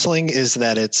counseling is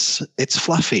that it's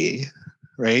fluffy,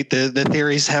 right? The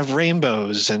theories have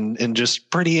rainbows and just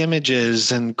pretty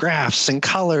images and graphs and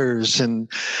colors. And,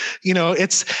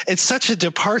 it's such a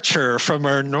departure from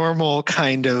our normal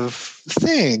kind of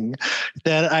thing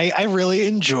that I really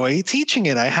enjoy teaching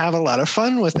it. I have a lot of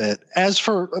fun with it. As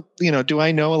for, do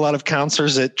I know a lot of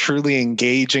counselors that truly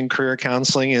engage in career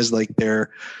counseling as like their,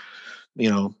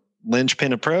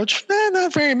 linchpin approach?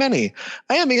 Not very many.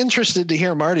 I am interested to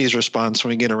hear Marty's response when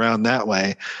we get around that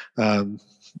way.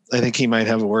 I think he might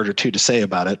have a word or two to say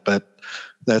about it, but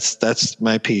that's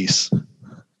my piece.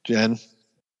 Jen?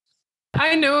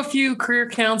 I know a few career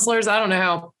counselors. I don't know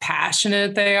how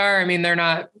passionate they are. I mean, they're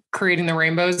not creating the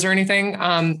rainbows or anything.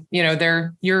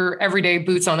 They're your everyday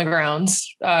boots on the ground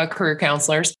career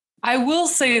counselors. I will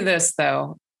say this,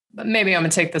 though. Maybe I'm going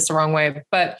to take this the wrong way,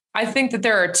 but I think that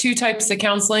there are two types of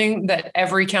counseling that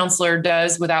every counselor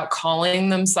does without calling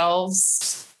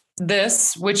themselves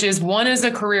this, which is one is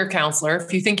a career counselor.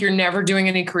 If you think you're never doing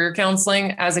any career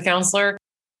counseling as a counselor,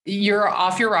 you're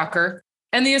off your rocker.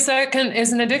 And the second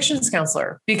is an addictions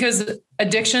counselor, because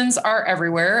addictions are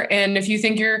everywhere. And if you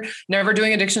think you're never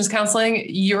doing addictions counseling,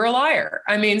 you're a liar.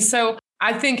 I mean, so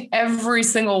I think every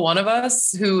single one of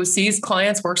us who sees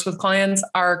clients, works with clients,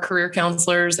 are career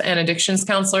counselors and addictions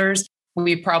counselors.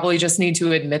 We probably just need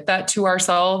to admit that to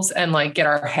ourselves and get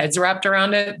our heads wrapped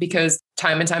around it, because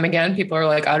time and time again, people are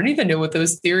like, I don't even know what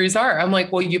those theories are. I'm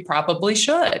like, well, you probably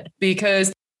should,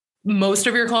 because most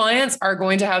of your clients are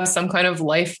going to have some kind of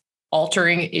life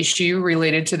altering issue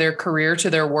related to their career, to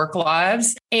their work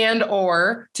lives, and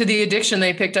or to the addiction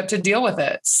they picked up to deal with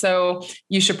it. So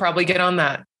you should probably get on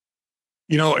that.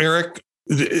 Eric,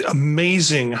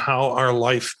 amazing how our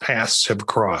life paths have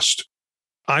crossed.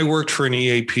 I worked for an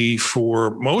EAP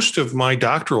for most of my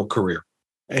doctoral career,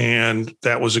 and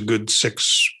that was a good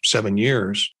 6-7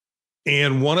 years.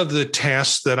 And one of the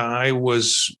tasks that I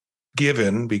was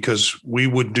given, because we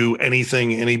would do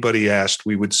anything anybody asked,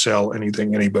 we would sell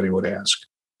anything anybody would ask,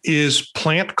 is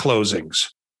plant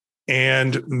closings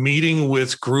and meeting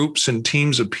with groups and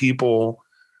teams of people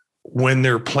when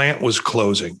their plant was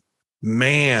closing.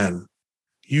 Man,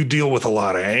 you deal with a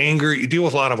lot of anger, you deal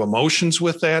with a lot of emotions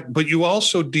with that, but you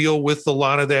also deal with a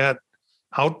lot of that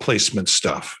outplacement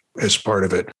stuff as part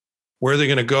of it. Where are they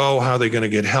going to go? How are they going to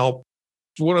get help?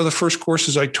 One of the first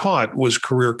courses I taught was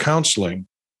career counseling,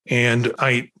 and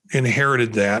I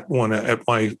inherited that one at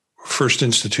my first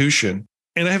institution.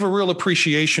 And I have a real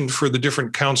appreciation for the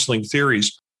different counseling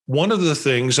theories. One of the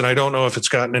things, and I don't know if it's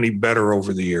gotten any better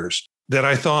over the years, that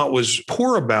I thought was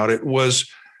poor about it was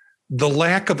the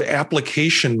lack of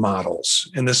application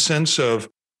models, in the sense of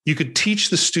you could teach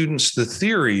the students the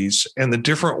theories and the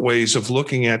different ways of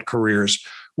looking at careers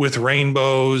with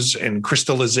rainbows and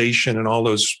crystallization and all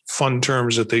those fun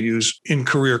terms that they use in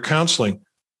career counseling.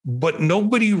 But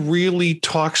nobody really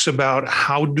talks about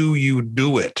how do you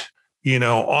do it.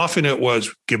 Often it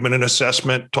was give them an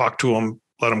assessment, talk to them,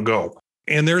 let them go.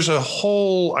 And there's a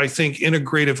whole, I think,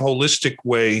 integrative, holistic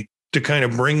way to kind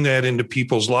of bring that into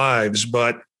people's lives.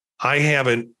 But I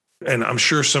haven't, and I'm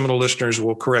sure some of the listeners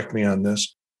will correct me on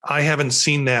this, I haven't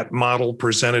seen that model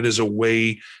presented as a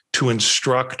way to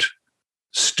instruct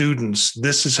students,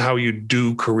 this is how you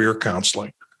do career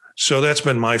counseling. So that's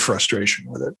been my frustration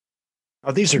with it.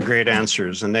 Oh, these are great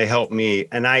answers, and they help me.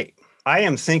 And I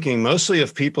am thinking mostly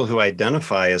of people who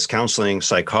identify as counseling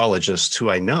psychologists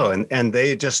who I know, and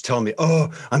they just tell me, oh,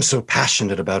 I'm so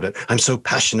passionate about it. I'm so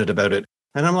passionate about it.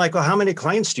 And I'm like, well, how many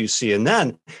clients do you see? And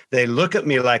then they look at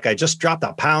me like I just dropped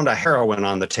a pound of heroin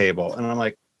on the table. And I'm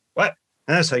like, what?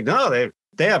 And it's like, no,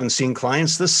 they haven't seen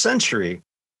clients this century.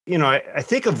 I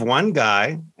think of one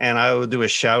guy, and I will do a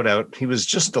shout out. He was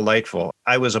just delightful.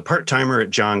 I was a part-timer at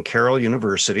John Carroll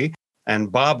University,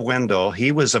 and Bob Wendell,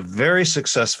 he was a very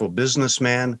successful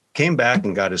businessman, came back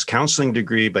and got his counseling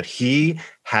degree, but he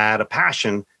had a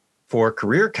passion for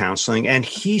career counseling. And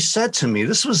he said to me,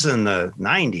 this was in the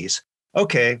 90s,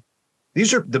 okay,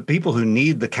 these are the people who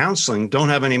need the counseling, don't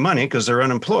have any money because they're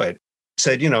unemployed. He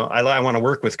said, I want to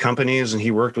work with companies, and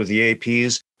he worked with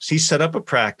EAPs. He set up a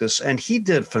practice and he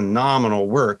did phenomenal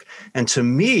work. And to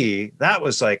me, that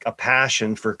was like a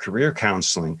passion for career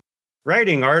counseling.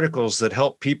 writing articles that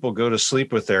help people go to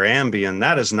sleep with their Ambien,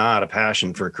 that is not a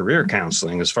passion for career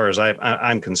counseling as far as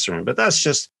I'm concerned. But that's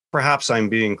just, perhaps I'm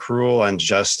being cruel,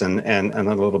 unjust, and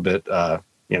a little bit,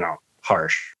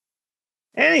 harsh.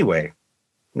 Anyway,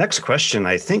 next question,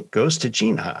 I think, goes to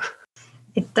Gina.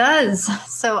 It does.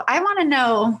 So I want to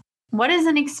know, what is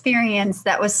an experience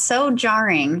that was so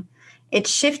jarring it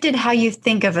shifted how you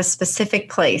think of a specific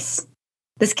place?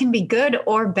 This can be good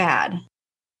or bad.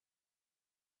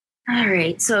 All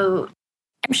right. So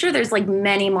I'm sure there's like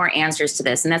many more answers to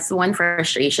this. And that's the one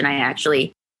frustration I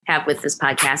actually have with this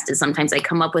podcast is sometimes I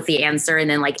come up with the answer and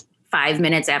then like 5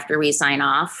 minutes after we sign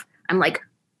off, I'm like,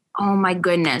 oh my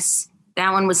goodness,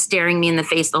 that one was staring me in the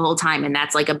face the whole time. And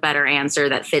that's like a better answer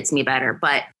that fits me better.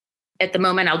 But at the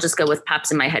moment, I'll just go with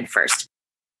pops in my head first.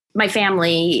 My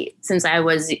family, since I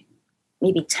was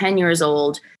maybe 10 years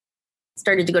old,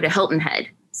 started to go to Hilton Head,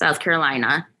 South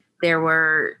Carolina. There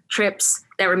were trips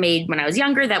that were made when I was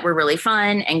younger that were really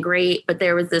fun and great. But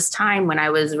there was this time when I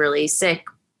was really sick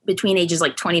between ages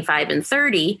like 25 and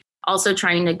 30, also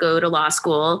trying to go to law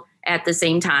school at the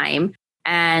same time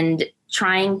and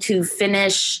trying to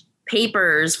finish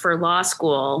papers for law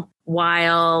school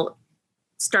while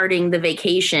starting the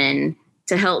vacation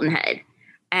to Hilton Head.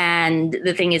 And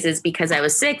the thing is because I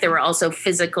was sick, there were also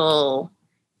physical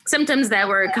symptoms that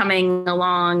were coming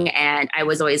along. And I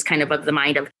was always kind of the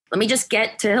mind of, let me just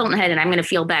get to Hilton Head and I'm going to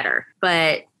feel better.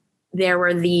 But there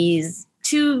were these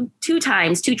two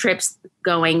trips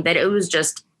going that it was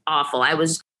just awful. I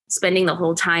was spending the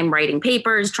whole time writing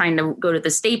papers, trying to go to the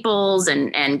Staples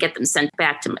and get them sent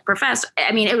back to my professor.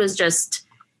 I mean, it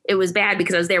was bad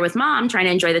because I was there with mom, trying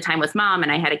to enjoy the time with mom.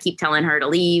 And I had to keep telling her to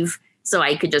leave. So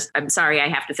I could I'm sorry, I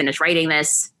have to finish writing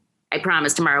this. I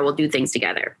promise tomorrow we'll do things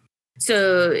together.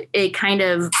 So it kind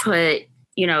of put,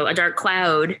 a dark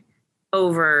cloud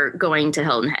over going to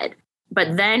Hilton Head.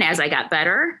 But then as I got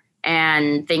better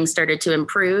and things started to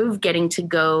improve, getting to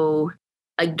go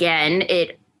again,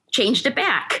 it changed it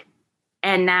back.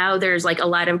 And now there's like a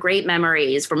lot of great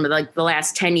memories from like the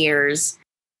last 10 years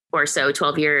or so,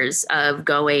 12 years of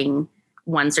going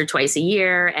once or twice a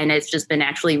year. And it's just been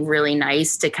actually really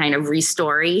nice to kind of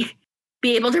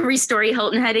be able to restore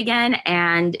Hilton Head again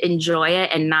and enjoy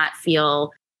it and not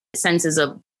feel senses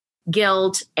of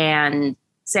guilt and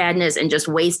sadness and just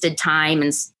wasted time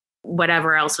and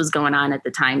whatever else was going on at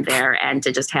the time there. And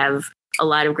to just have a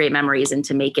lot of great memories and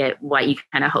to make it what you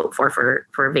kind of hope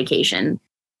for vacation.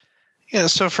 Yeah.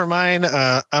 So for mine,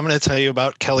 I'm going to tell you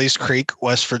about Kelly's Creek,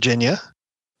 West Virginia.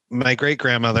 My great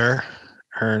grandmother,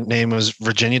 her name was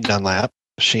Virginia Dunlap.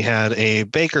 She had a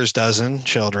baker's dozen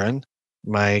children.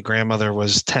 My grandmother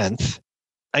was 10th.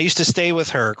 I used to stay with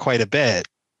her quite a bit.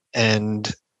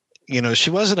 And, she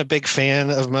wasn't a big fan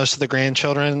of most of the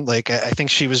grandchildren. Like, I think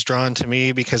she was drawn to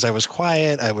me because I was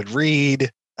quiet. I would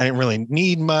read. I didn't really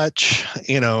need much.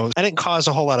 I didn't cause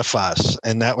a whole lot of fuss.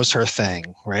 And that was her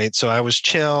thing, right? So I was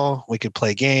chill. We could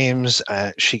play games.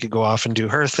 She could go off and do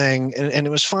her thing. And it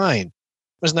was fine.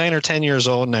 I was 9 or 10 years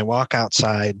old and I walk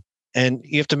outside. And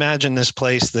you have to imagine this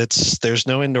place there's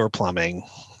no indoor plumbing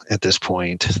at this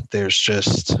point. There's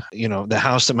just, the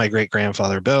house that my great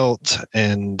grandfather built.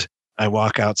 And I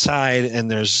walk outside and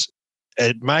there's,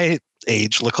 at my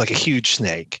age, looked like a huge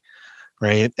snake,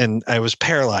 right? And I was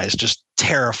paralyzed, just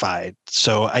terrified.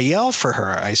 So I yell for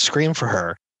her. I scream for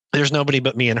her. There's nobody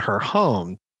but me in her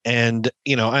home. And,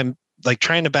 I'm like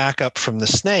trying to back up from the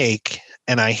snake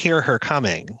and I hear her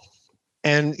coming.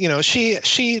 And, she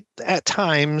at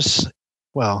times,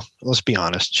 well, let's be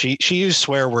honest. She used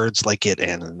swear words like it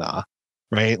and the,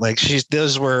 right? Like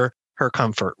those were her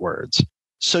comfort words.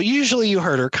 So usually you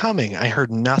heard her coming. I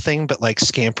heard nothing but like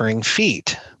scampering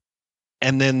feet.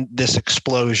 And then this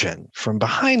explosion from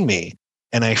behind me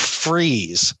and I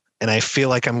freeze and I feel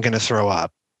like I'm going to throw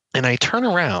up. And I turn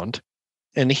around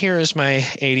and here is my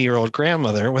 80-year-old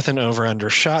grandmother with an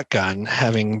over-under shotgun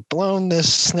having blown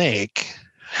this snake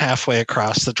halfway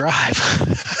across the drive.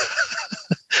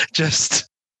 Just,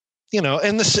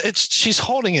 and she's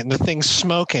holding it and the thing's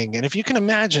smoking. And if you can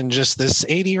imagine just this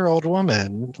 80-year-old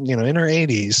woman, in her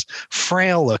 80s,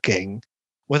 frail looking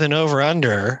with an over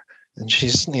under, and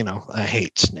she's, I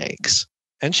hate snakes.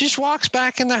 And she just walks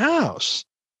back in the house,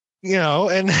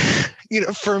 and,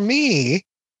 for me,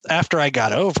 after I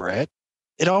got over it,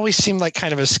 it always seemed like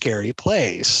kind of a scary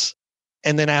place.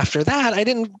 And then after that, I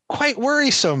didn't quite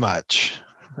worry so much.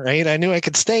 Right. I knew I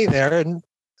could stay there and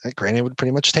Granny would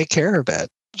pretty much take care of it.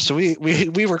 So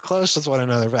we were close with one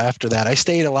another. But after that, I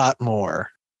stayed a lot more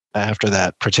after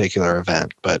that particular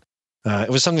event. But it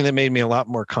was something that made me a lot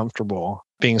more comfortable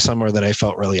being somewhere that I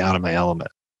felt really out of my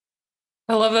element.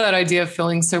 I love that idea of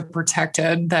feeling so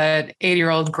protected that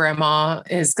 80-year-old grandma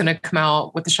is going to come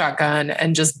out with a shotgun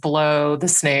and just blow the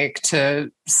snake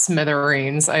to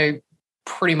smithereens. I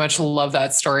pretty much love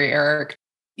that story, Eric.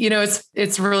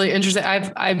 It's really interesting.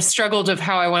 I've struggled of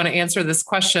how I want to answer this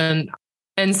question.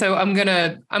 And so I'm going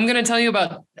to tell you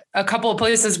about a couple of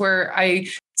places where I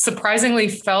surprisingly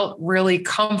felt really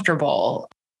comfortable,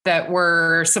 that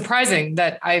were surprising,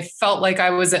 that I felt like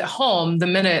I was at home the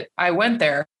minute I went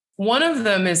there. One of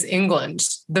them is England.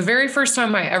 The very first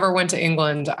time I ever went to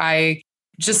England, I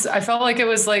felt like it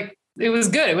was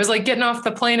good. It was like getting off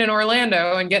the plane in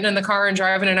Orlando and getting in the car and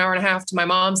driving an hour and a half to my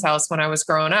mom's house when I was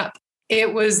growing up.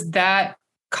 It was that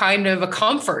kind of a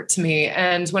comfort to me.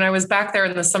 And when I was back there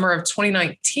in the summer of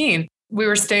 2019, we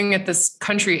were staying at this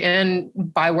country inn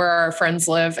by where our friends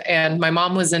live, and my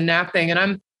mom was in napping,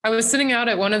 and I was sitting out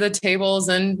at one of the tables,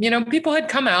 and, people had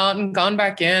come out and gone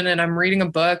back in, and I'm reading a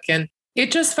book, and it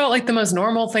just felt like the most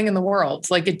normal thing in the world.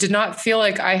 Like, it did not feel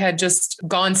like I had just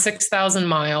gone 6,000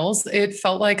 miles. It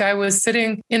felt like I was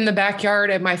sitting in the backyard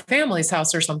at my family's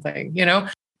house or something,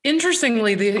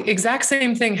 Interestingly, the exact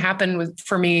same thing happened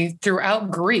for me throughout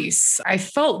Greece. I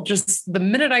felt just the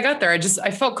minute I got there,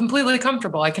 I felt completely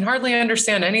comfortable. I can hardly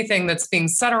understand anything that's being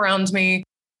said around me.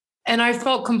 And I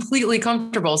felt completely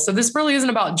comfortable. So this really isn't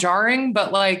about jarring,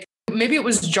 but like maybe it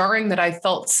was jarring that I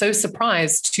felt so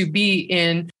surprised to be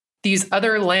in these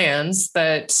other lands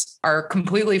that are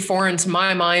completely foreign to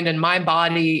my mind and my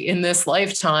body in this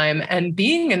lifetime, and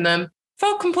being in them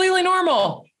felt completely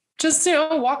normal. Just,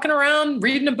 walking around,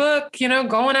 reading a book,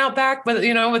 going out back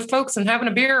with folks and having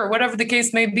a beer or whatever the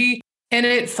case may be, and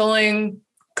it feeling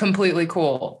completely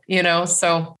cool,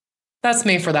 so that's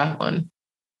me for that one.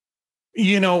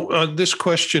 This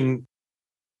question,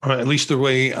 at least the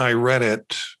way I read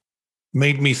it,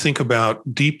 made me think about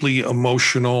deeply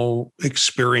emotional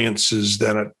experiences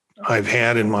that I've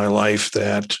had in my life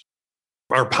that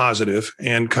are positive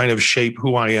and kind of shape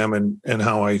who I am and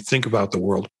how I think about the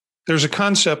world. There's a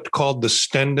concept called the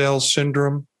Stendhal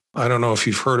syndrome. I don't know if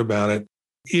you've heard about it.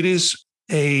 It is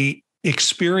a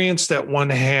experience that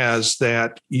one has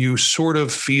that you sort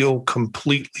of feel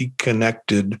completely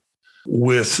connected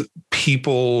with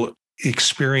people,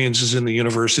 experiences in the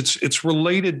universe. It's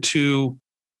related to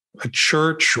a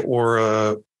church or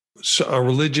a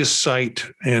religious site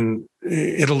in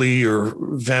Italy or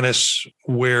Venice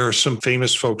where some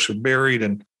famous folks are buried,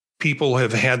 and people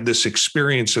have had this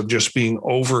experience of just being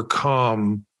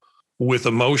overcome with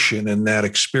emotion in that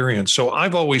experience. So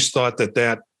I've always thought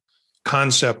that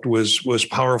concept was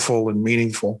powerful and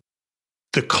meaningful.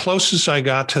 The closest I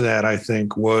got to that, I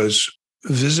think, was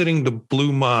visiting the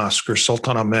Blue Mosque or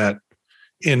Sultanahmet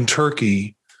in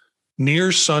Turkey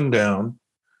near sundown,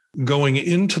 going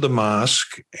into the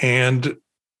mosque and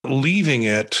leaving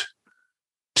it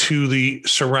to the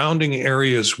surrounding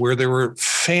areas where there were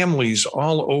families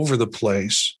all over the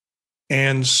place.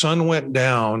 And sun went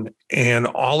down and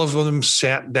all of them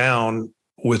sat down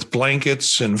with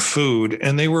blankets and food,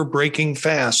 and they were breaking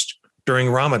fast during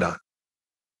Ramadan.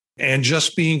 And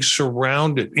just being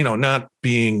surrounded, not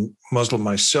being Muslim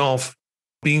myself,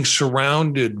 being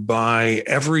surrounded by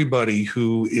everybody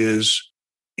who is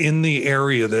in the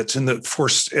area that's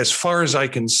as far as I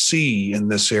can see in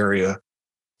this area,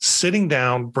 sitting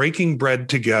down, breaking bread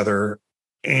together,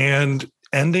 and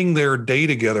ending their day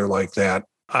together like that.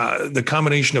 The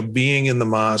combination of being in the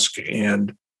mosque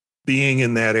and being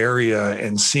in that area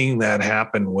and seeing that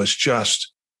happen was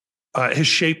just has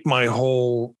shaped my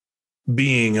whole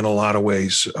being in a lot of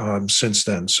ways since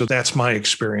then. So that's my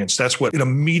experience. That's what it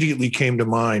immediately came to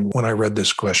mind when I read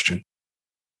this question.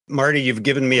 Marty, you've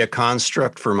given me a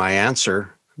construct for my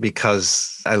answer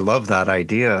because I love that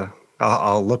idea.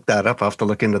 I'll look that up. I'll have to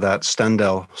look into that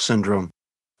Stendhal syndrome.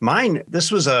 Mine,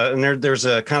 this was there's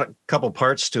a kind of couple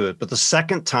parts to it, but the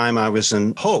second time I was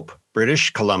in Hope,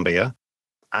 British Columbia,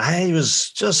 I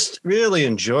was just really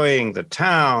enjoying the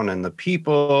town and the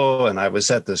people. And I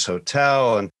was at this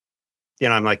hotel and,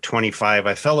 I'm like 25.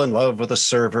 I fell in love with a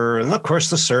server. And of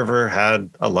course, the server had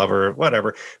a lover,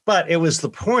 whatever. But it was the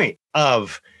point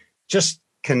of just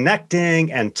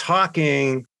connecting and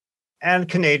talking. And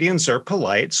Canadians are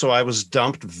polite. So I was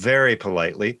dumped very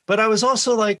politely. But I was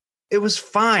also like, it was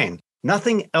fine.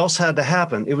 Nothing else had to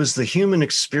happen. It was the human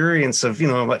experience of,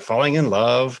 like falling in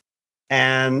love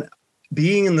and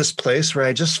being in this place where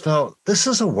I just felt this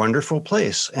is a wonderful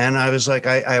place. And I was like,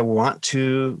 I want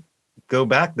to go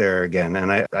back there again.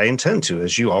 And I intend to,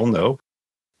 as you all know.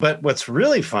 But what's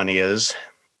really funny is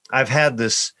I've had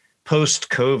this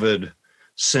post-COVID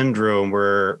syndrome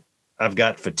where I've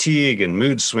got fatigue and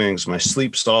mood swings. My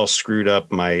sleep's all screwed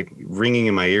up. My ringing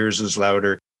in my ears is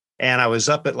louder. And I was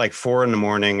up at like 4 a.m.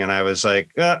 and I was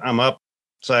like, I'm up.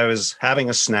 So I was having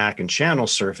a snack and channel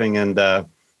surfing, and it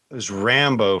was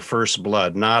Rambo First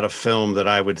Blood, not a film that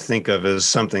I would think of as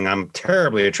something I'm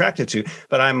terribly attracted to.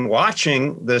 But I'm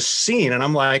watching this scene and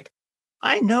I'm like,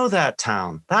 I know that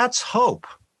town. That's Hope.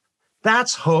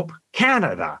 That's Hope,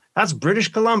 Canada. That's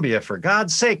British Columbia, for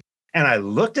God's sake. And I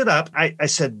looked it up. I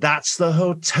said, that's the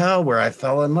hotel where I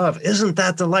fell in love. Isn't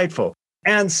that delightful?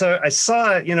 And so I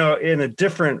saw it, in a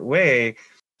different way.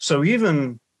 So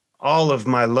even all of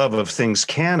my love of things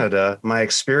Canada, my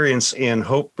experience in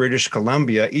Hope, British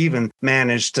Columbia, even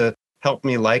managed to help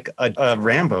me like a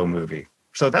Rambo movie.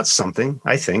 So that's something,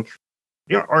 I think,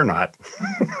 or not.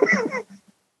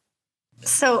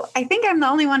 So I think I'm the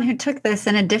only one who took this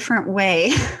in a different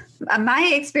way.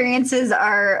 My experiences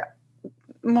are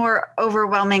more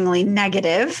overwhelmingly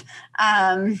negative.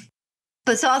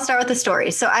 So I'll start with the story.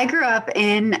 So I grew up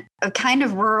in a kind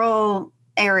of rural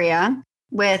area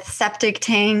with septic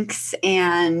tanks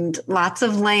and lots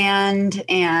of land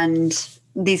and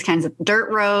these kinds of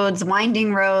dirt roads,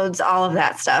 winding roads, all of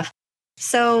that stuff.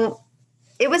 So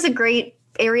it was a great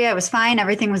area. It was fine.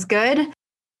 Everything was good.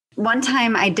 One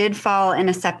time I did fall in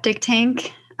a septic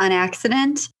tank on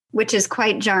accident, which is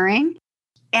quite jarring.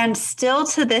 And still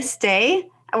to this day,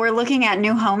 we're looking at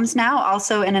new homes now,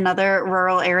 also in another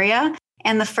rural area.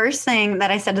 And the first thing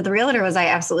that I said to the realtor was, I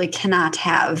absolutely cannot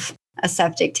have a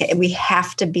septic tank. We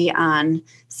have to be on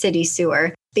city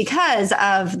sewer because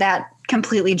of that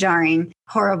completely jarring,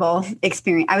 horrible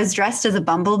experience. I was dressed as a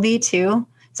bumblebee too.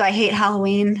 So I hate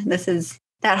Halloween. This is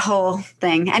that whole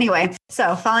thing. Anyway,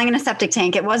 so falling in a septic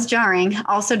tank, it was jarring.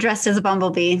 Also dressed as a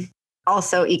bumblebee,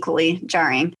 also equally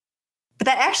jarring. But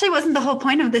that actually wasn't the whole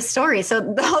point of this story. So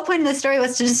the whole point of the story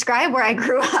was to describe where I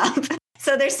grew up.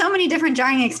 So there's so many different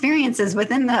jarring experiences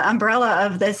within the umbrella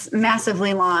of this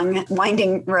massively long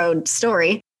winding road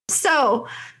story. So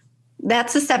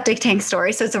that's a septic tank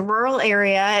story. So it's a rural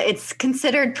area. It's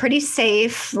considered pretty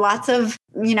safe. Lots of,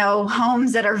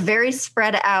 homes that are very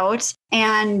spread out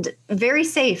and very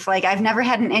safe. Like I've never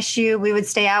had an issue. We would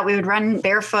stay out. We would run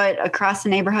barefoot across the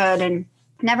neighborhood and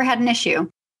never had an issue.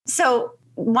 So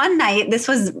one night, this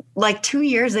was like 2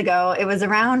 years ago, it was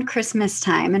around Christmas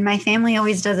time, and my family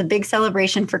always does a big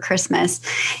celebration for Christmas.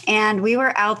 And we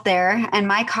were out there and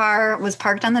my car was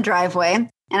parked on the driveway, and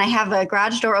I have a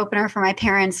garage door opener for my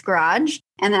parents' garage.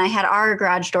 And then I had our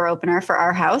garage door opener for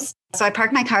our house. So I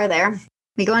parked my car there.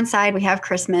 We go inside, we have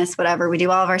Christmas, whatever. We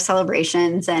do all of our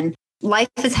celebrations and life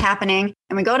is happening.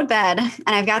 And we go to bed, and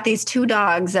I've got these 2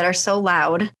 dogs that are so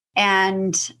loud,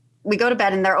 and we go to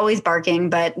bed and they're always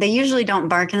barking, but they usually don't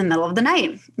bark in the middle of the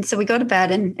night. And so we go to bed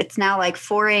and it's now like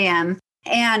 4 a.m.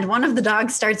 and one of the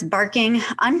dogs starts barking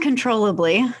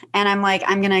uncontrollably. And I'm like,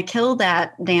 I'm going to kill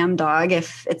that damn dog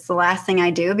if it's the last thing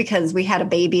I do, because we had a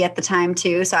baby at the time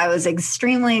too. So I was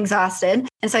extremely exhausted.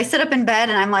 And so I sit up in bed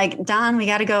and I'm like, Don, we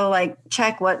got to go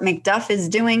check what McDuff is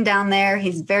doing down there.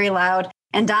 He's very loud.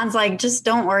 And Don's like, just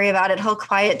don't worry about it. He'll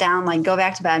quiet down, go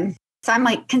back to bed. So I'm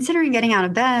considering getting out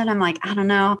of bed. I'm like, I don't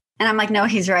know. And I'm like, no,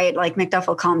 he's right. McDuff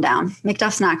will calm down.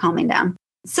 McDuff's not calming down.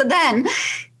 So then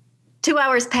 2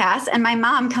 hours pass and my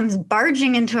mom comes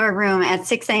barging into our room at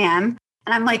 6 a.m.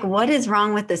 And I'm like, what is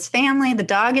wrong with this family? The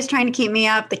dog is trying to keep me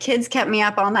up. The kids kept me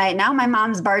up all night. Now my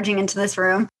mom's barging into this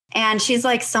room and she's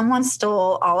like, someone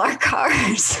stole all our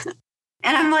cars.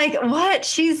 And I'm like, what?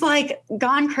 She's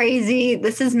gone crazy.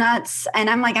 This is nuts.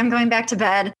 And I'm like, I'm going back to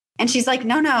bed. And she's like,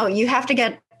 no, you have to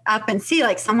get up and see,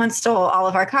 someone stole all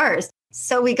of our cars.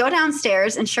 So we go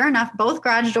downstairs and sure enough, both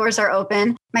garage doors are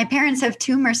open. My parents have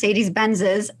 2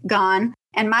 Mercedes-Benzes gone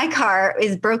and my car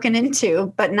is broken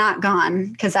into, but not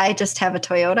gone because I just have a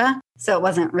Toyota. So it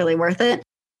wasn't really worth it.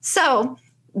 So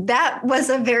that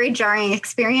was a very jarring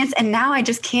experience. And now I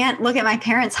just can't look at my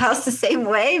parents' house the same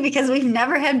way because we've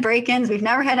never had break-ins. We've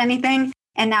never had anything.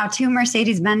 And now 2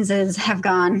 Mercedes-Benzes have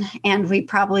gone and we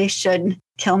probably should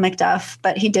kill McDuff,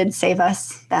 but he did save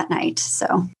us that night.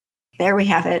 So there we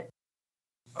have it.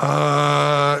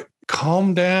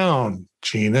 Calm down,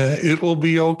 Gina. It will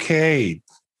be okay.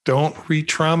 Don't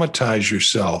re-traumatize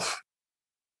yourself.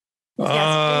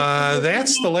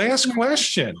 That's the last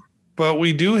question, but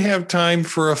we do have time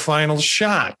for a final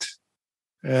shot.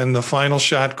 And the final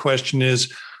shot question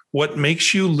is, what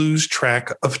makes you lose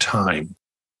track of time?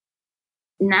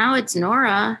 Now it's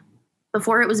Nora.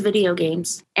 Before it was video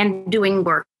games and doing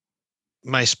work.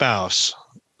 My spouse.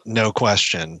 No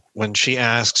question. When she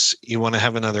asks, you want to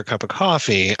have another cup of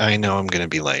coffee, I know I'm going to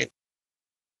be late.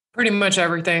 Pretty much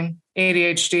everything.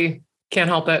 ADHD. Can't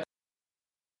help it.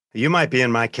 You might be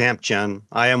in my camp, Jen.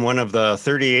 I am one of the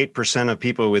 38% of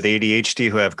people with ADHD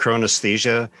who have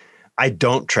chronesthesia. I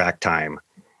don't track time.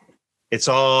 it's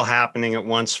all happening at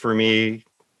once for me,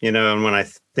 and when I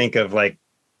think of like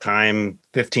time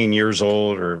 15 years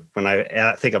old, or when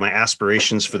I think of my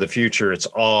aspirations for the future, it's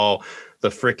all the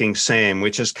freaking same,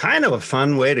 which is kind of a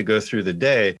fun way to go through the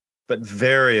day, but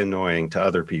very annoying to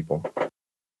other people.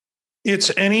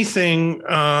 It's anything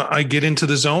I get into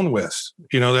the zone with,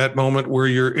 that moment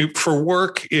where for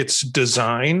work, it's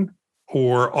design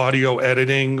or audio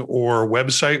editing or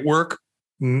website work,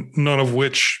 none of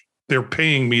which they're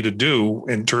paying me to do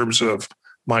in terms of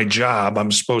my job.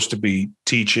 I'm supposed to be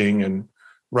teaching and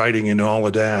writing and all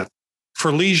of that.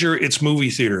 For leisure, it's movie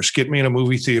theaters. Get me in a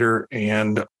movie theater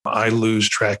and I lose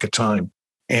track of time.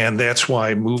 And that's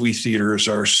why movie theaters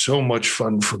are so much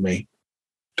fun for me,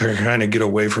 to kind of get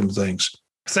away from things.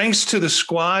 Thanks to the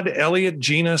squad, Elliot,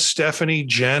 Gina, Stephanie,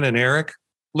 Jen, and Eric.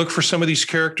 Look for some of these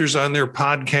characters on their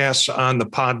podcasts on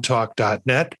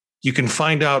thepodtalk.net. You can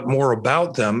find out more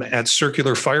about them at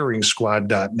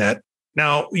circularfiringsquad.net.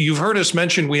 Now, you've heard us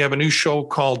mention we have a new show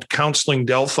called Counseling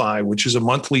Delphi, which is a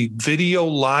monthly video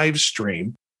live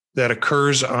stream that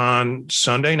occurs on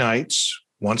Sunday nights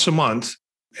once a month.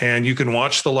 And you can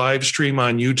watch the live stream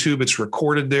on YouTube. It's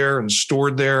recorded there and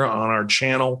stored there on our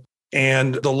channel.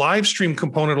 And the live stream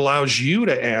component allows you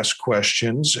to ask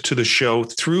questions to the show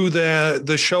through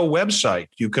the show website.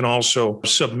 You can also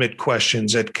submit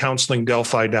questions at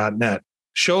counselingdelphi.net.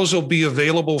 Shows will be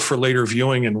available for later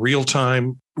viewing in real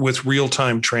time with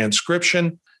real-time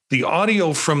transcription. The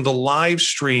audio from the live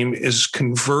stream is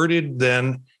converted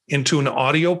then into an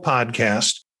audio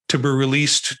podcast to be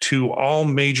released to all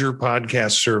major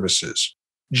podcast services.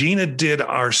 Gina did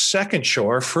our second show.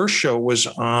 Our first show was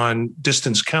on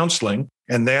distance counseling,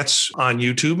 and that's on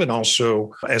YouTube and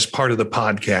also as part of the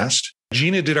podcast.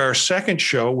 Gina did our second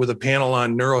show with a panel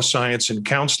on neuroscience and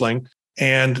counseling,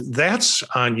 and that's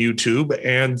on YouTube,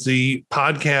 and the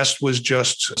podcast was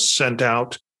just sent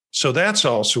out. So that's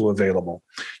also available.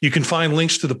 You can find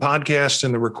links to the podcast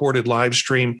and the recorded live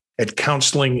stream at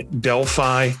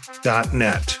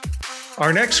counselingdelphi.net.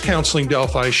 Our next Counseling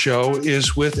Delphi show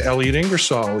is with Elliot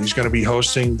Ingersoll. He's going to be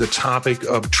hosting the topic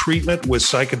of treatment with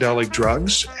psychedelic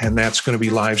drugs, and that's going to be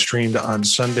live streamed on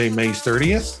Sunday, May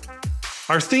 30th.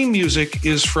 Our theme music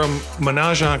is from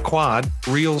Menage a Quad,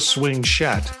 Real Swing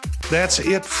Shet. That's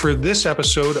it for this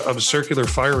episode of Circular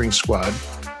Firing Squad.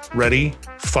 Ready,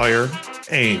 fire,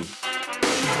 aim.